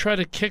going to try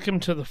to kick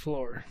him to the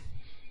floor.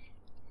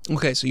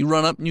 Okay, so you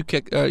run up and you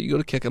go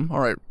to kick him.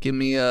 All right, give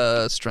me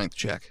a strength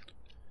check.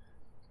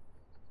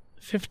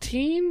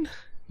 15?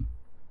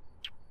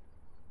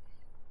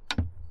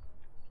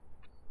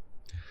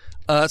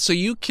 So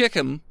you kick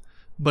him,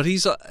 but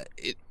he's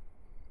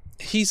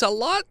a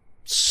lot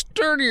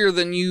sturdier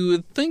than you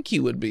would think he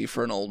would be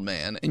for an old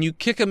man. And you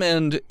kick him,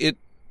 and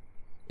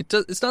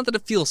it's not that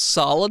it feels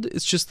solid.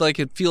 It's just like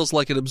it feels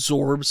like it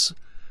absorbs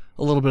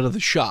a little bit of the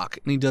shock,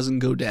 and he doesn't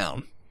go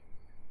down.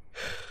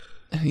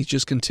 And he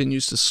just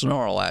continues to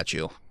snarl at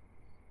you,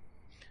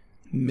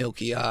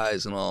 milky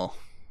eyes and all.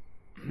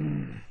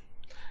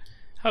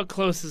 How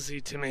close is he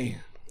to me?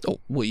 Oh,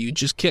 well, you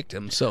just kicked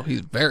him, so he's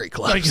very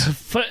close. Like a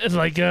foot,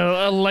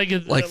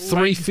 like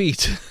 3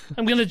 feet.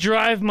 I'm gonna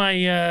drive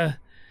my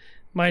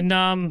my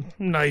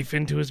knife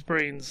into his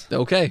brains.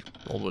 Okay,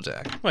 roll to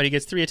attack. What, he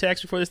gets 3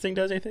 attacks before this thing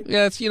does anything?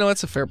 Yeah,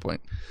 it's a fair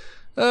point.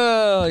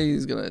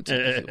 He's gonna attack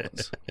a few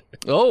ones.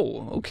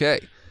 Oh, okay.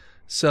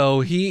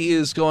 So he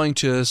is going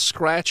to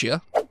scratch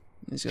you.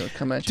 He's gonna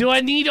come at you. Do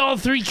I need all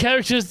 3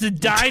 characters to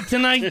die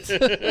tonight?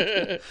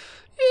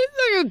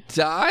 You're not gonna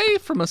die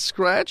from a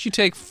scratch. You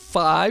take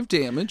 5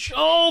 damage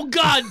Oh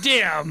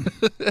goddamn!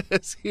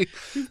 as he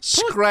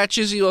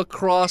scratches you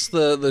across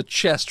the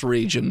chest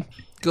region.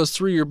 Goes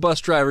through your bus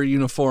driver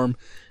uniform.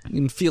 You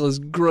can feel his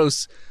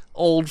gross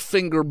old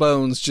finger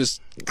bones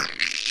just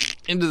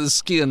into the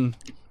skin,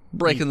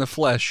 breaking the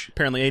flesh.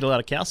 Apparently ate a lot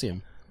of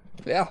calcium.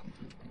 Yeah.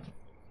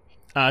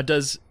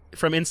 Does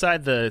from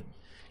inside the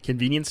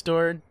convenience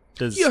store?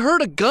 Does You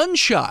heard a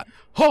gunshot.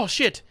 Oh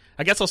shit!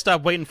 I guess I'll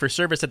stop waiting for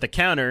service at the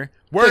counter.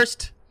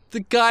 Worst. The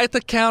guy at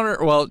the counter.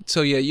 Well,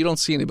 so yeah, you don't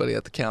see anybody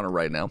at the counter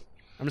right now.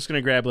 I'm just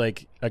gonna grab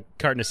like a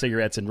carton of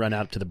cigarettes and run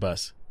out to the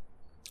bus.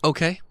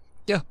 Okay.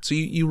 Yeah. So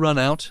you run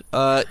out.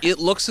 It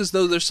looks as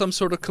though there's some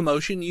sort of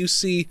commotion. You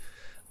see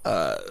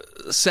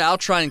Sal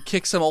try and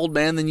kick some old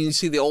man. Then you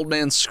see the old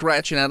man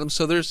scratching at him.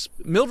 So there's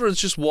Mildred's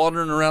just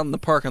wandering around in the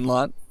parking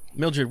lot,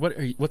 Mildred,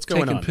 what's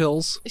going taking on?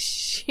 pills.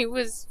 She's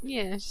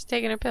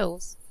taking her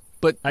pills.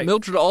 But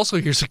Mildred also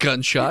hears a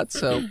gunshot.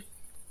 So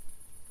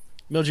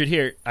Mildred,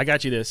 here, I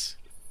got you this.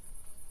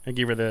 I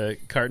gave her the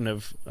carton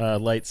of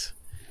lights.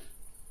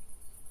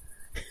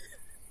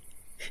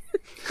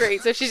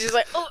 Great. So she's just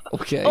like,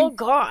 okay. oh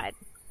God,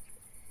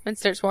 and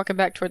starts walking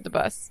back toward the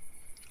bus.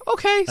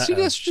 Okay, so you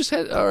guys just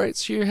head. All right,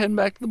 so you're heading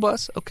back to the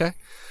bus. Okay.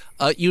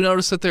 You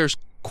notice that there's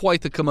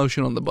quite the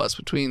commotion on the bus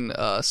between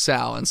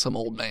Sal and some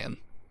old man,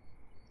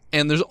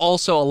 and there's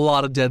also a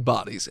lot of dead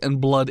bodies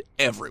and blood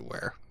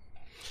everywhere.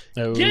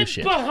 Oh Get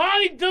shit!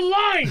 behind the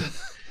line!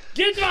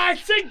 I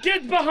said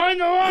get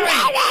behind the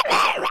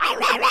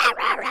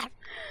line!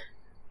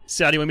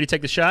 Sal, do you want me to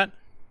take the shot?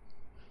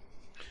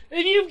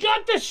 If you've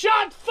got the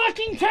shot,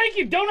 fucking take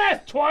it! Don't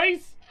ask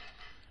twice!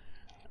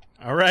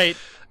 All right.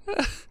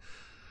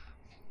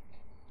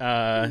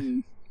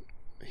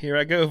 Here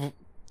I go.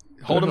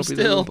 Hold him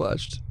still.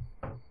 Botched.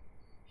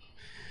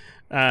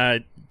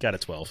 Got a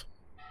 12.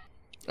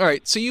 All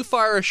right, so you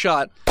fire a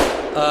shot,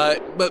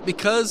 but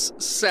because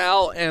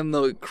Sal and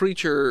the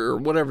creature, or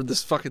whatever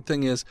this fucking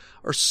thing is,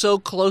 are so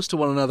close to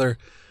one another,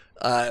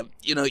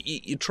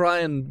 you try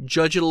and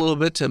judge it a little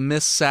bit to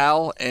miss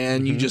Sal,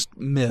 and you just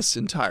miss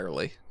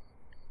entirely.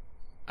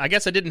 I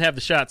guess I didn't have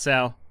the shot,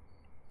 Sal.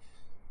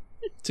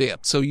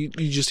 So you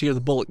just hear the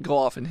bullet go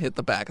off and hit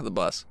the back of the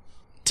bus.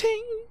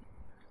 Ting!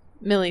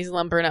 Millie's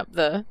lumbering up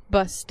the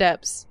bus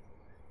steps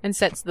and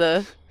sets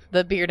the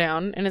beer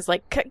down and is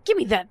like, give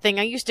me that thing.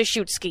 I used to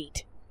shoot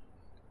skeet.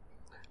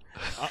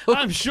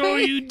 I'm sure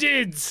you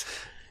did.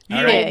 You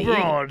All right. old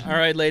broad. All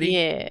right, lady.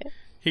 Yeah.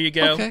 Here you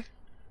go. Okay.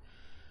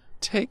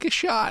 Take a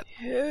shot.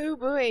 Oh,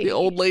 boy. The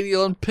old lady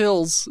on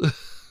pills.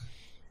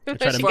 She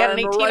try to got an fire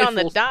 18 a on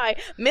the rifle. die.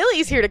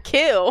 Millie's here to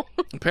kill.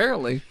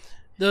 Apparently.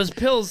 Those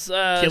pills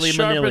Killy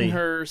sharpen Manilli.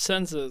 her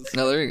senses.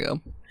 Oh, there you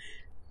go.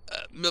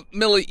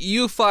 Millie,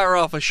 you fire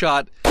off a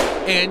shot,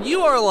 and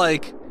you are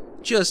like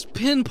just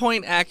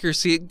pinpoint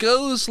accuracy. It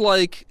goes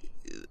like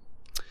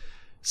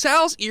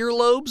Sal's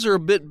earlobes are a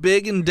bit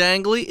big and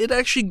dangly. It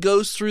actually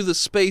goes through the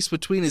space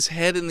between his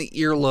head and the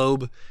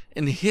earlobe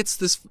and hits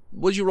this.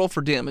 What'd you roll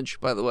for damage,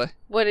 by the way?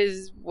 What?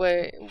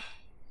 For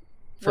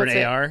what's an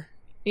it? AR?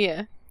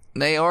 Yeah.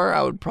 An AR,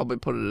 I would probably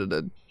put it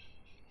at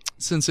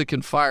since it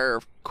can fire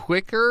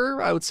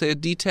quicker, I would say a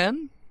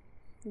D10.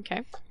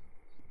 Okay.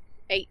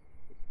 8.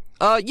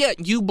 Yeah,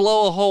 you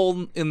blow a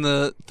hole in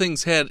the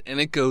thing's head and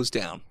it goes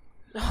down.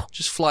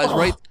 Just flies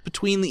right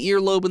between the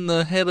earlobe and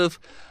the head of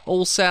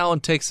old Sal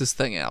and takes this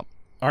thing out.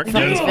 Aren't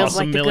Fucking guns feels awesome,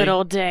 like the Millie? good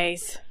old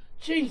days.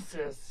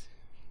 Jesus.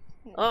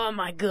 Oh,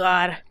 my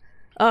God.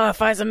 Oh,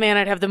 if I was a man,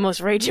 I'd have the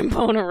most raging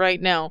boner right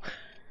now.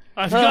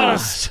 I've got Ugh.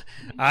 us.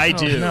 I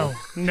do. No,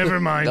 never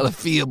mind. Got a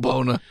Fia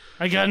boner.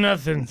 I got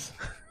nothing.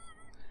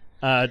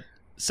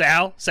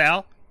 Sal,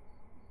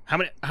 how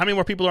many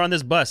more people are on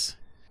this bus?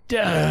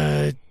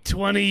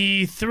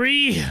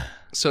 23.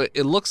 So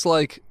it looks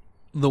like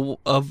the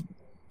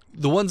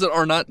ones that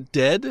are not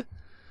dead,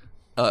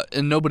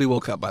 and nobody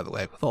woke up, by the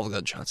way, with all the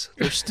gunshots.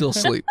 They're still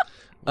asleep.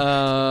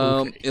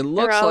 It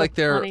looks all like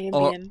there funny and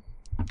are mean.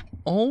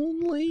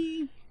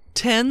 only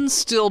 10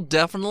 still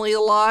definitely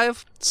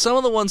alive. Some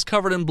of the ones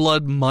covered in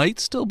blood might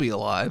still be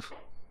alive.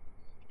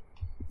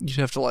 You'd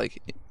have to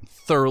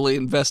thoroughly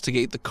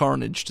investigate the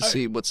carnage to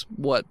see what's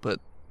what, but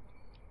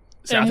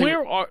So I And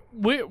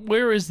think-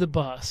 where is the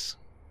bus?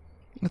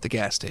 at the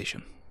gas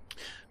station.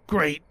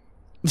 Great.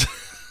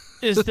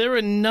 Is there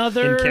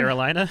another in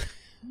Carolina?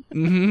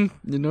 In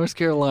North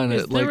Carolina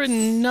Is at there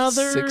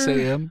another 6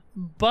 a.m.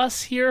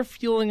 bus here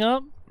fueling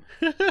up?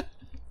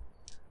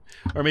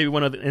 Or maybe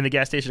one in the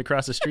gas station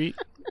across the street?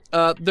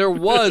 There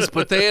was,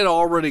 but they had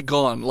already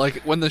gone.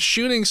 Like when the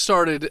shooting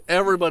started,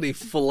 everybody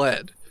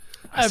fled.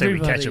 I say we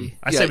catch him. Everybody.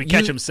 I Yeah, say we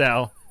catch you- him,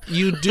 Sal.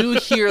 You do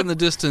hear in the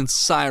distance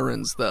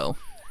sirens, though.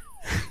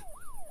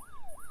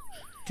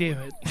 Damn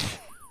it.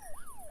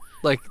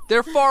 Like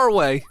they're far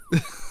away,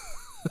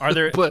 Are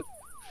there but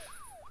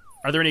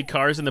are there any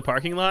cars in the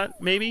parking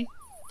lot? Maybe.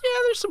 yeah,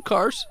 there's some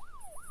cars.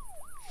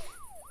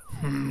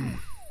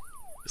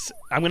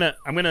 I'm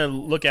gonna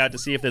look out to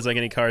see if there's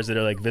any cars that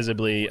are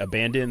visibly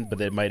abandoned, but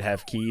that might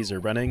have keys or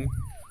running.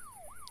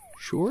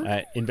 Sure.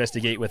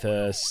 Investigate with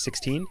a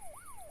 16.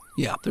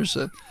 Yeah, there's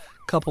a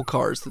couple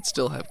cars that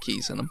still have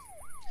keys in them.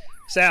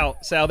 Sal,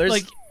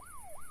 there's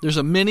There's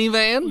a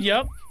minivan,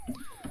 Yep.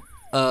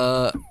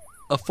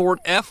 a Ford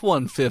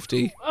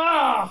F-150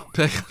 Ah!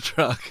 pickup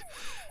truck,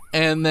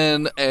 and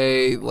then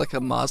a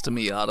Mazda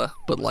Miata,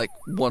 but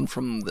one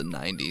from the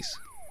 90s.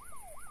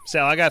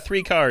 Sal. I got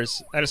 3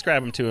 cars. I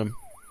describe them to him.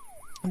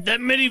 That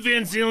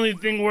minivan's the only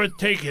thing worth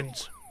taking.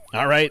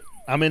 All right,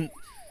 I'm in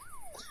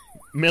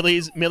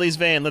Millie's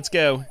van. Let's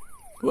go.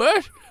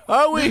 What?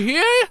 Are we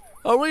here?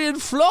 Are we in I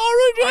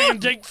Florida? can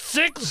take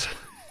 6.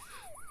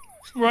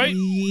 Right?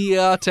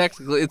 Yeah,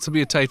 technically it's gonna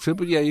be a tight fit,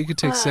 but yeah, you could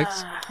take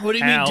 6. What do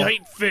you mean Ow.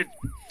 tight fit?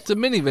 It's a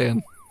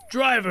minivan.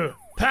 Driver,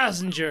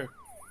 passenger,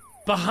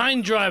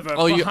 behind driver,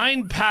 Oh, you-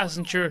 behind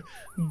passenger,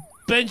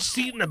 bench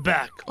seat in the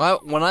back.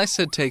 When I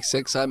said take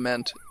 6, I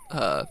meant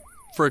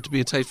for it to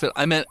be a tight fit.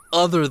 I meant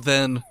other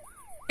than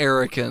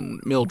Eric and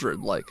Mildred.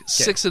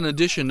 6 in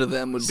addition to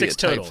them would be 6 a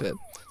tight total. fit.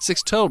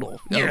 6 total.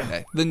 Yeah.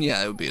 Okay. Then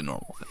yeah, it would be a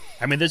normal fit.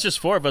 I mean, there's just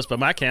 4 of us, by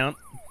my count.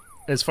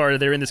 As far as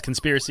they're in this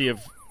conspiracy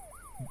of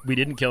we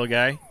didn't kill a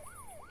guy.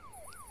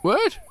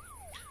 What?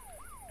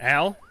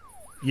 Al,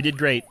 you did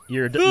great.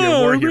 You're a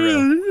war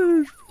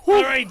hero.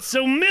 All right,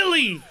 so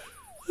Millie,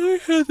 I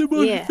had the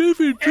most Yeah.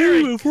 vivid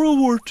dream of World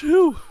War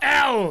II.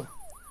 Al,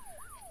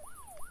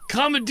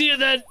 commandeer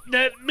that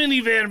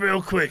minivan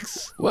real quick.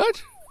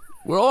 What?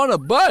 We're on a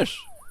bus.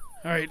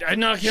 All right, I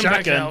knock him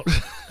Shotgun. back out.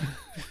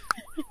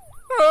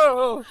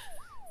 Oh.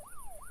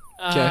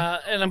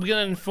 And I'm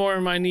gonna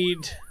inform I need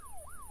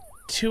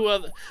 2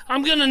 other.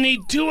 I'm gonna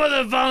need 2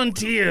 other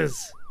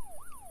volunteers.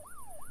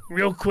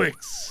 Real quick.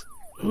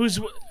 Who's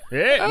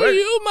Hey, Are what?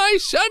 you my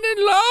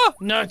son-in-law?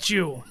 not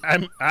you?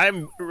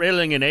 I'm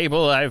railing and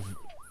able.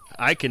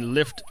 I can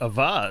lift a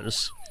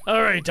vase.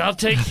 All right, I'll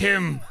take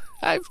him.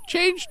 I've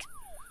changed.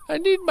 I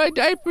need my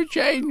diaper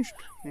changed.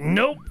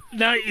 Nope,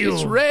 not you.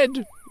 It's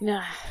red.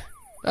 Nah.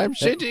 I'm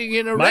sitting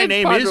in a My red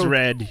name puddle. is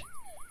Red.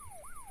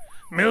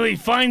 Millie,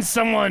 find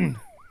someone.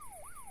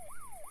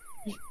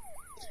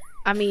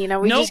 I mean, are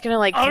we Nope. just gonna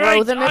like All throw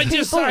right, them at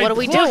people? I What are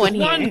we pluck doing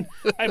here? one,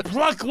 I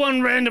pluck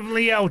one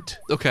randomly out.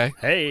 Okay.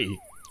 Hey.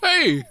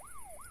 Hey.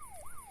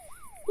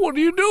 What are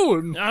you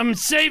doing? I'm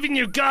saving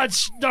your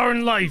gosh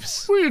darn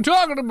lives. What are you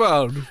talking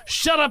about?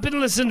 Shut up and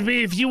listen to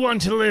me if you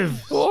want to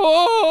live.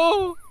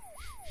 Oh.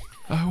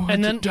 I want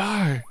And then- to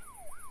die.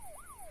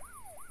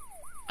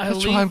 I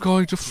That's leave. why I'm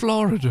going to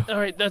Florida. All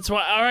right, that's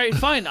why. All right,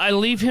 fine. I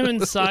leave him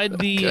inside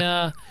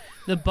the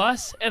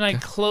bus, and I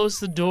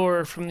close the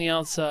door from the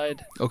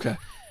outside, Okay.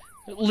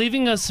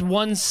 leaving us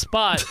one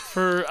spot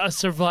for a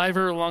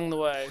survivor along the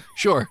way.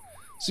 Sure.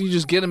 So you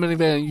just get a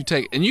minivan and you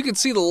take, and you can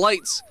see the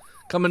lights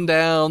coming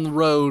down the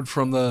road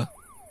from the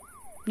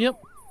Yep.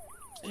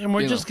 And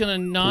we're You just know, gonna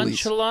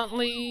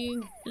nonchalantly.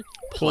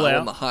 Pull on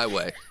out. the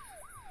highway.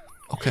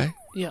 Okay.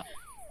 Yeah.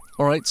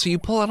 All right. So you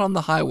pull out on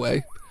the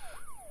highway.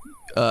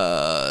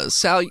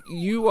 Sal,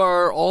 you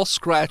are all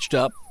scratched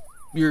up.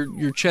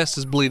 Your chest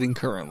is bleeding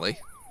currently.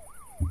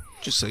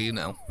 Just so you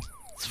know.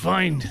 It's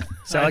fine.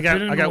 So I I've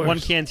been in got one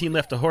worse. canteen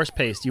left of horse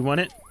paste. You want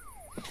it?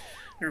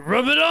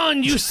 Rub it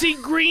on. You see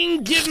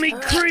green? Give me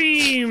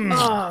cream.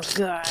 Oh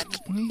god.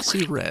 You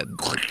see red.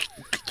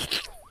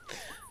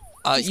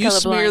 He's You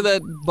smear colorblind.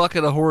 that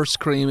bucket of horse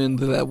cream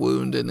into that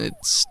wound, and it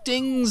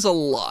stings a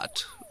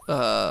lot.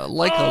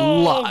 Like a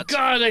lot. Oh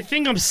God! I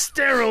think I'm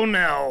sterile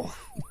now.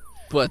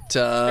 But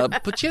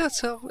yeah,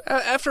 so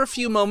after a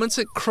few moments,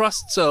 it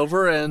crusts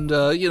over, and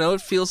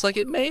it feels like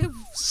it may have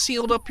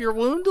sealed up your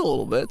wound a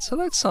little bit. So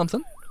that's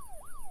something.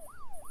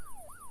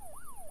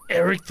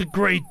 Eric the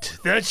Great.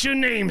 That's your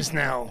names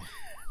now.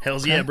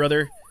 Hells yeah,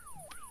 brother.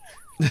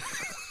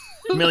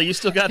 Millie, you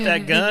still got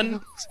that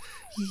gun?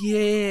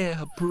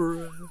 Yeah,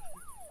 bro.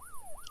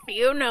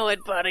 You know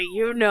it, buddy.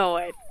 You know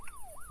it.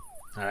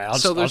 All right, I'll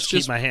So just there's keep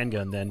just- my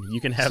handgun then.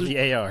 You can have So- the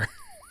AR.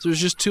 So there's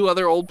just two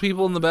other old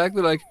people in the back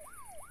that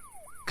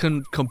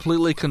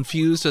completely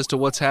confused as to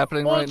what's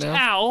happening right now.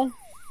 Ow.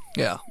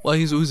 Yeah. Well,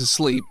 he's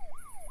asleep.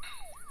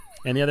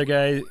 And the other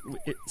guy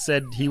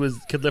said he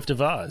could lift a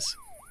vase.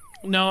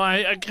 No,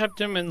 I kept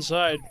him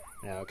inside.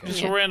 Yeah, okay.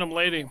 Just a random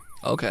lady.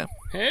 Okay.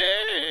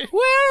 Hey,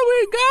 Where are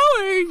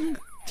we going?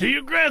 to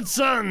your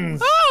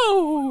grandsons.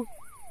 Oh!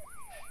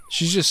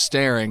 She's just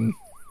staring,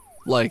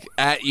 like,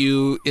 at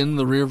you in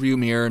the rearview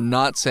mirror,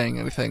 not saying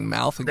anything,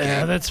 mouth Yeah,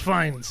 again. that's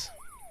fine.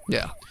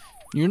 Yeah.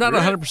 You're not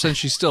 100%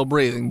 she's still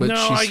breathing, but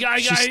No, she's I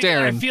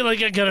staring. feel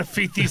like I gotta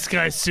feed these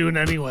guys soon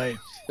anyway.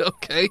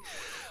 Okay.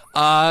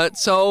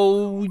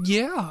 So,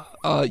 yeah.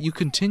 You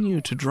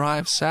continue to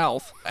drive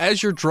south.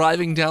 As you're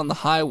driving down the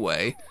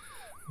highway,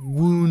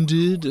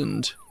 wounded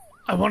and...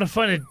 I want to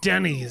find a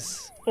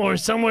Denny's or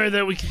somewhere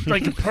that we can,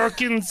 like a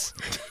Perkins.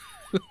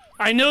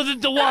 I know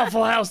that the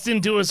Waffle House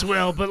didn't do us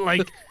well, but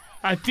like,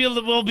 I feel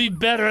that we'll be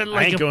better at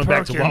like ain't a going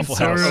back Perkins to Waffle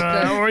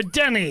House. or a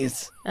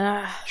Denny's.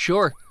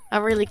 Sure. I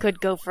really could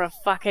go for a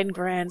fucking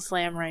grand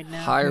slam right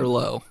now. High or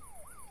low.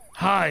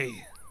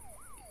 Hi.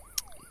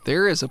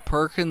 There is a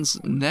Perkins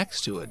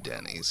next to a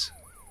Denny's.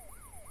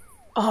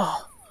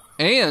 Oh.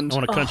 And I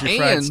want a country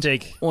fried and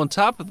steak. on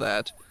top of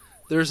that,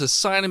 there's a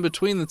sign in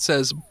between that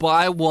says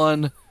buy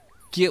one,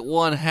 get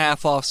one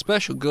half off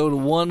special. Go to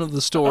one of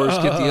the stores,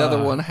 get the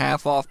other one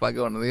half off by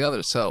going to the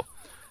other. So,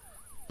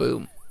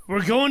 boom.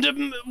 We're going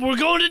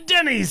to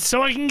Denny's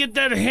so I can get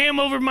that ham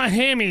over my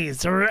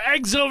hammies or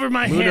eggs over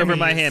my Moon hammies. over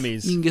my You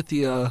hammies. can get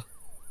the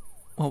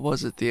what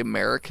was it? The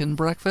American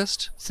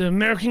breakfast? It's the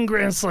American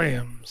Grand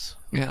Slams.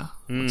 Yeah.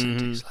 What's it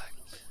taste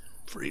like?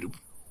 Freedom.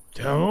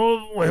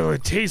 Oh, well,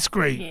 it tastes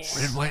great.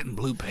 Red, white, and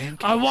blue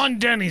pancakes. I want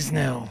Denny's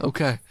now.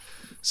 Okay.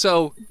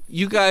 So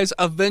you guys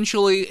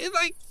eventually, in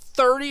like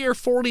 30 or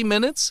 40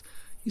 minutes,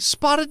 you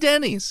spot a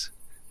Denny's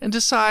and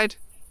decide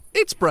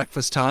it's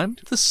breakfast time.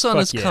 The sun Fuck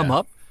has come yeah.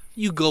 up.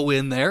 You go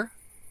in there.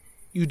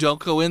 You don't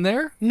go in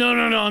there. No,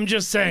 I'm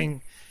just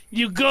saying.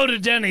 You go to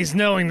Denny's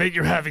knowing that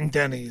you're having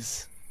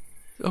Denny's.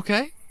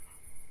 Okay.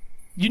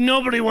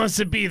 Nobody wants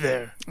to be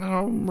there. I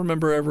don't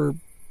remember ever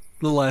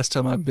the last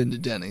time I've been to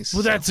Denny's.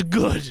 Well, that's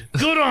good.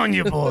 Good on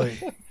you, boy.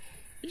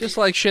 Just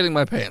like shitting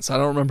my pants. I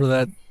don't remember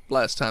that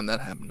last time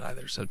that happened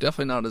either. So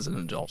definitely not as an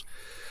adult.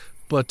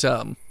 But,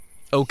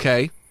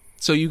 okay.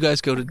 So you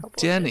guys go to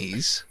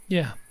Denny's.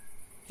 Yeah.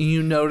 And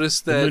you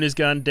notice The moon that has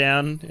gone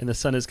down and the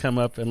sun has come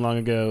up, and long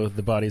ago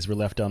the bodies were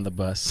left on the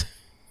bus.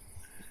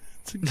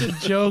 It's a good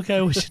joke.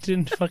 I wish it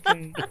didn't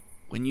fucking...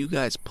 when you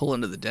guys pull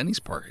into the Denny's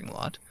parking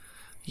lot,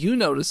 you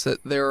notice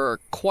that there are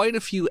quite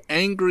a few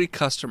angry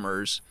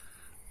customers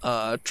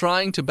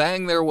trying to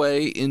bang their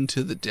way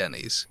into the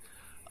Denny's.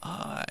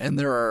 And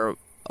there are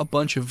a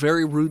bunch of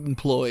very rude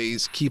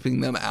employees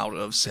keeping them out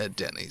of said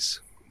Denny's.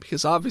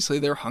 Because obviously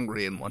they're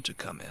hungry and want to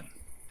come in.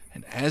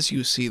 And as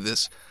you see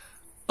this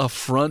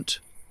affront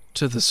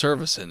to the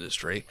service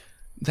industry,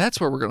 that's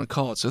where we're going to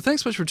call it. So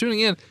thanks so much for tuning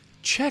in.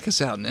 check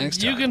us out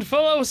next time. You can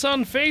follow us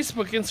on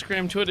Facebook,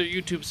 Instagram, Twitter,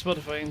 YouTube,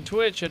 Spotify, and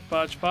Twitch at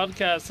Botch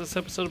Podcast. This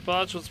episode of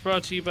Botch was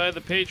brought to you by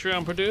the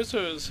Patreon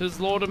producers, His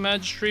Lord of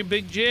Majesty,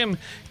 Big Jim,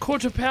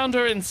 Quarter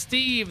Pounder, and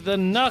Steve, the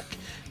Nuck,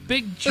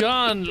 Big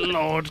John,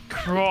 Lord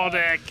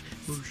Crawdick,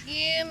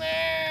 Skinner.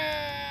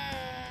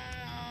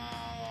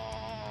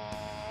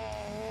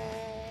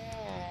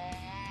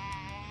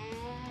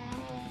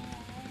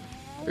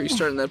 Are you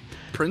starting that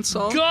Prince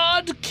song?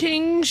 God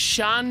King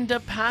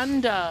Shanda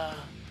Panda.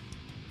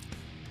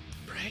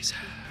 Praise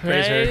her.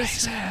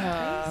 Praise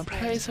her.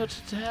 Praise her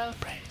to death.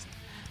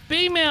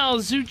 Female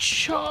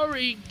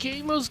Zuchari,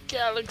 Gamers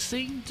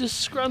Galaxy,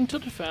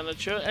 Disgruntled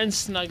Furniture, and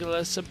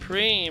Snuggler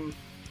Supreme.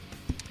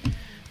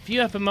 If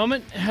you have a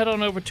moment, head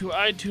on over to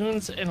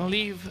iTunes and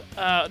leave.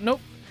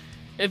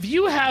 If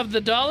you have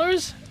the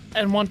dollars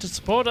and want to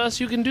support us,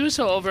 you can do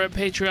so over at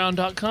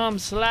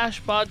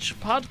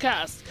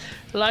patreon.com/botchpodcast.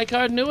 Like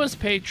our newest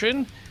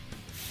patron,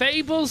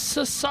 Fables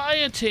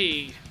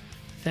Society.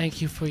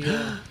 Thank you for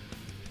your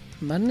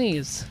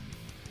monies.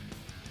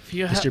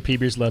 Mr.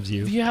 Peebers loves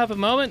you. If you have a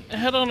moment,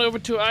 head on over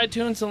to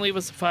iTunes and leave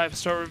us a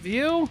 5-star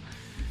review.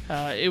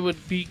 It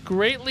would be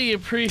greatly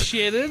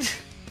appreciated.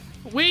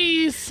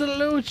 We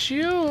salute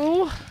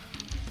you,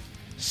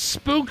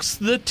 Spooks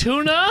the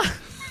Tuna.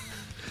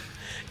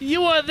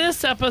 You are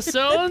this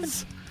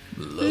episode's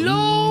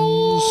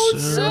Lone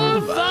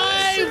Survivor.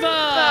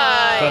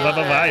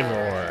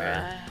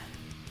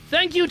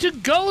 Thank you to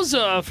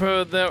Goza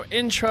for their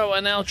intro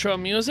and outro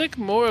music.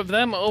 More of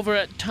them over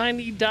at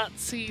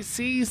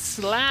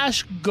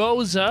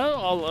tiny.cc/Goza,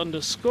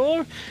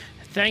 all_.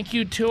 Thank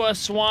you to a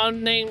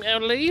swan named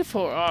Emily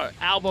for our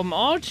album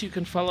art. You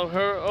can follow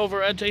her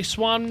over at a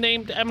swan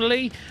named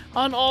Emily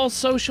on all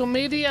social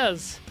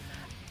medias.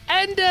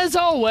 And as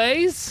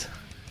always,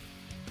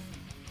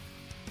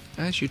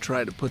 as you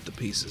try to put the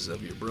pieces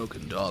of your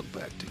broken dog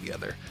back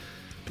together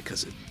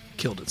because it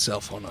killed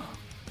itself on a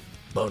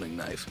boning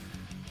knife,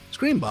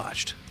 scream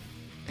botched,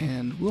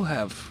 and we'll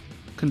have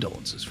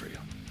condolences for you.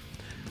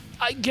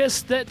 I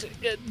guess that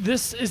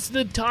this is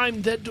the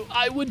time that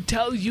I would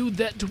tell you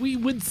that we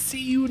would see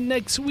you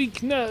next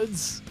week,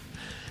 nerds.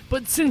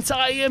 But since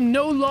I am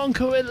no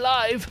longer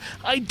alive,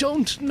 I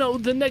don't know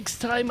the next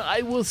time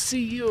I will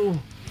see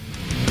you.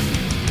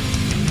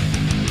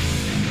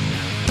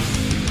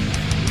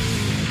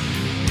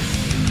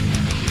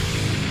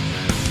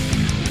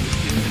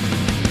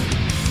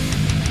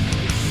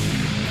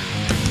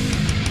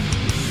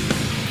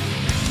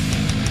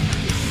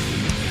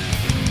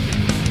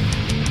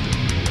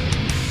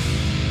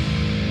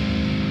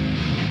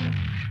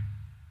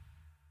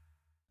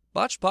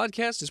 Botched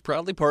Podcast is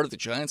proudly part of the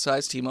Giant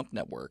Size Team Up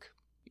Network.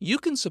 You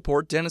can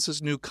support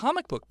Dennis's new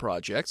comic book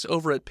projects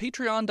over at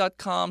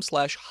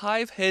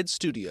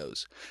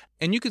patreon.com/HiveHeadStudios.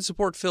 And you can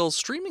support Phil's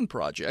streaming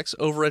projects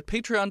over at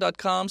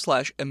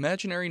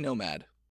patreon.com/ImaginaryNomad.